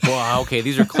is, and I'm like, well, okay,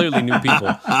 these are clearly new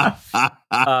people.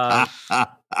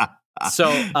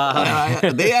 So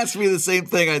they asked me the same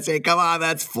thing. I say, "Come on,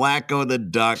 that's Flacco the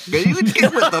Duck. You would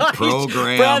get with the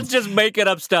program." Brad's just making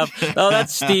up stuff. Oh,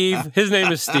 that's Steve. His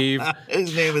name is Steve.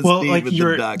 His name is Steve with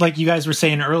the Duck. Like you guys were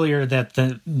saying earlier that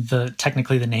the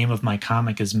technically the name of my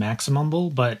comic is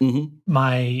Maximumble, but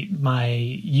my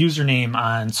username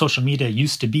on social media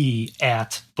used to be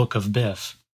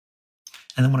 @BookofBiff.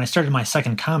 And then when I started my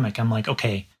second comic, I'm like,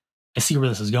 okay, I see where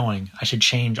this is going. I should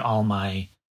change all my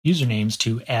usernames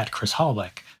to @Chris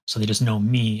Hallbeck, so they just know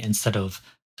me instead of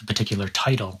the particular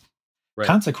title. Right.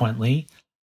 Consequently,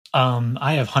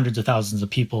 I have hundreds of thousands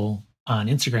of people on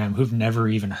Instagram who've never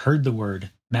even heard the word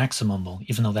Maximumble,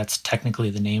 even though that's technically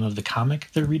the name of the comic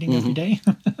they're reading every day.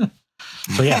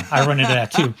 So yeah, I run into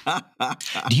that too.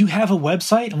 Do you have a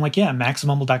website? I'm like, yeah,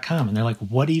 Maximumble.com. And they're like,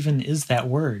 what even is that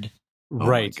word?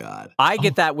 Right. Oh my God. I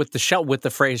get that with the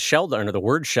phrase Sheldon or the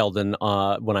word Sheldon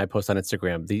when I post on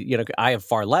Instagram. I have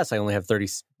far less. I only have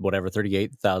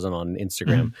 38,000 on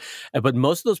Instagram. But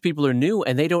most of those people are new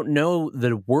and they don't know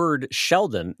the word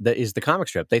Sheldon that is the comic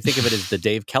strip. They think of it as the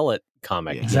Dave Kellett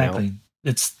comic. Yeah. Exactly.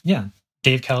 It's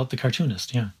Dave Kellett, the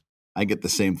cartoonist. Yeah. I get the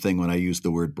same thing when I use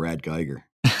the word Brad Geiger.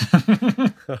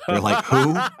 They're like,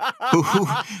 who?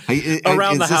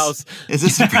 Around the house. Is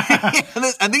this?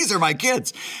 And these are my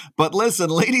kids. But listen,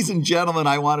 ladies and gentlemen,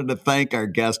 I wanted to thank our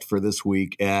guest for this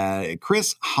week,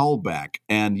 Chris Hallbeck,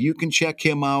 and you can check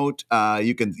him out.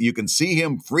 You can see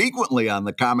him frequently on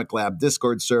the Comic Lab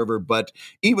Discord server, but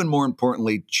even more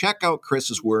importantly, check out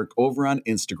Chris's work over on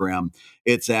Instagram.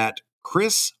 It's at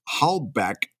Chris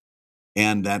Hallbeck.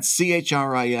 And that's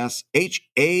ChrisHallbeck.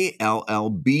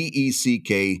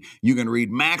 You can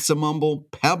read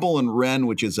Maximumble, Pebble and Wren,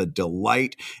 which is a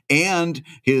delight, and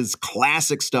his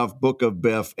classic stuff, Book of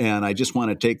Biff. And I just want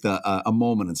to take a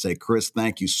moment and say, Chris,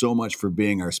 thank you so much for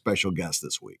being our special guest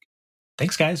this week.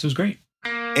 Thanks, guys. It was great.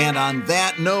 And on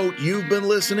that note, you've been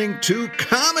listening to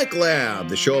Comic Lab,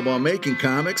 the show about making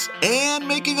comics and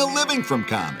making a living from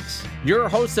comics. Your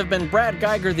hosts have been Brad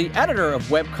Geiger, the editor of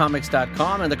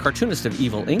webcomics.com and the cartoonist of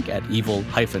Evil Inc. at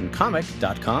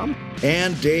evil-comic.com.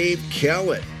 And Dave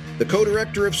Kellett, the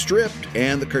co-director of Stripped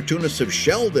and the cartoonist of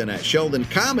Sheldon at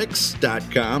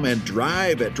sheldoncomics.com and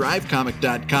Drive at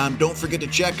drivecomic.com. Don't forget to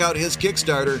check out his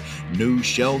Kickstarter,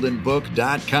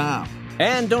 newsheldonbook.com.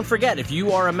 And don't forget, if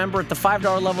you are a member at the $5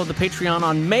 level of the Patreon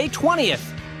on May 20th,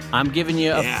 I'm giving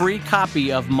you a free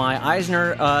copy of my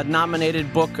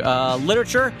Eisner-nominated book,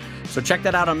 Literature. So check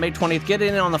that out on May 20th. Get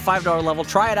in on the $5 level.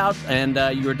 Try it out, and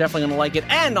you're definitely going to like it.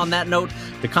 And on that note,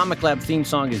 the Comic Lab theme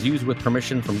song is used with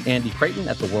permission from Andy Creighton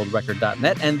at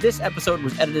theworldrecord.net. And this episode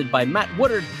was edited by Matt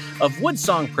Woodard of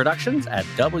Woodsong Productions at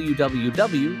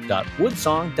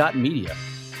www.woodsong.media.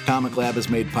 Comic Lab is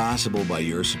made possible by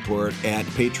your support at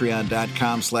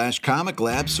patreon.com/Comic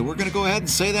Lab. So we're going to go ahead and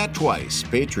say that twice.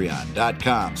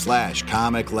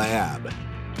 Patreon.com/Comic Lab.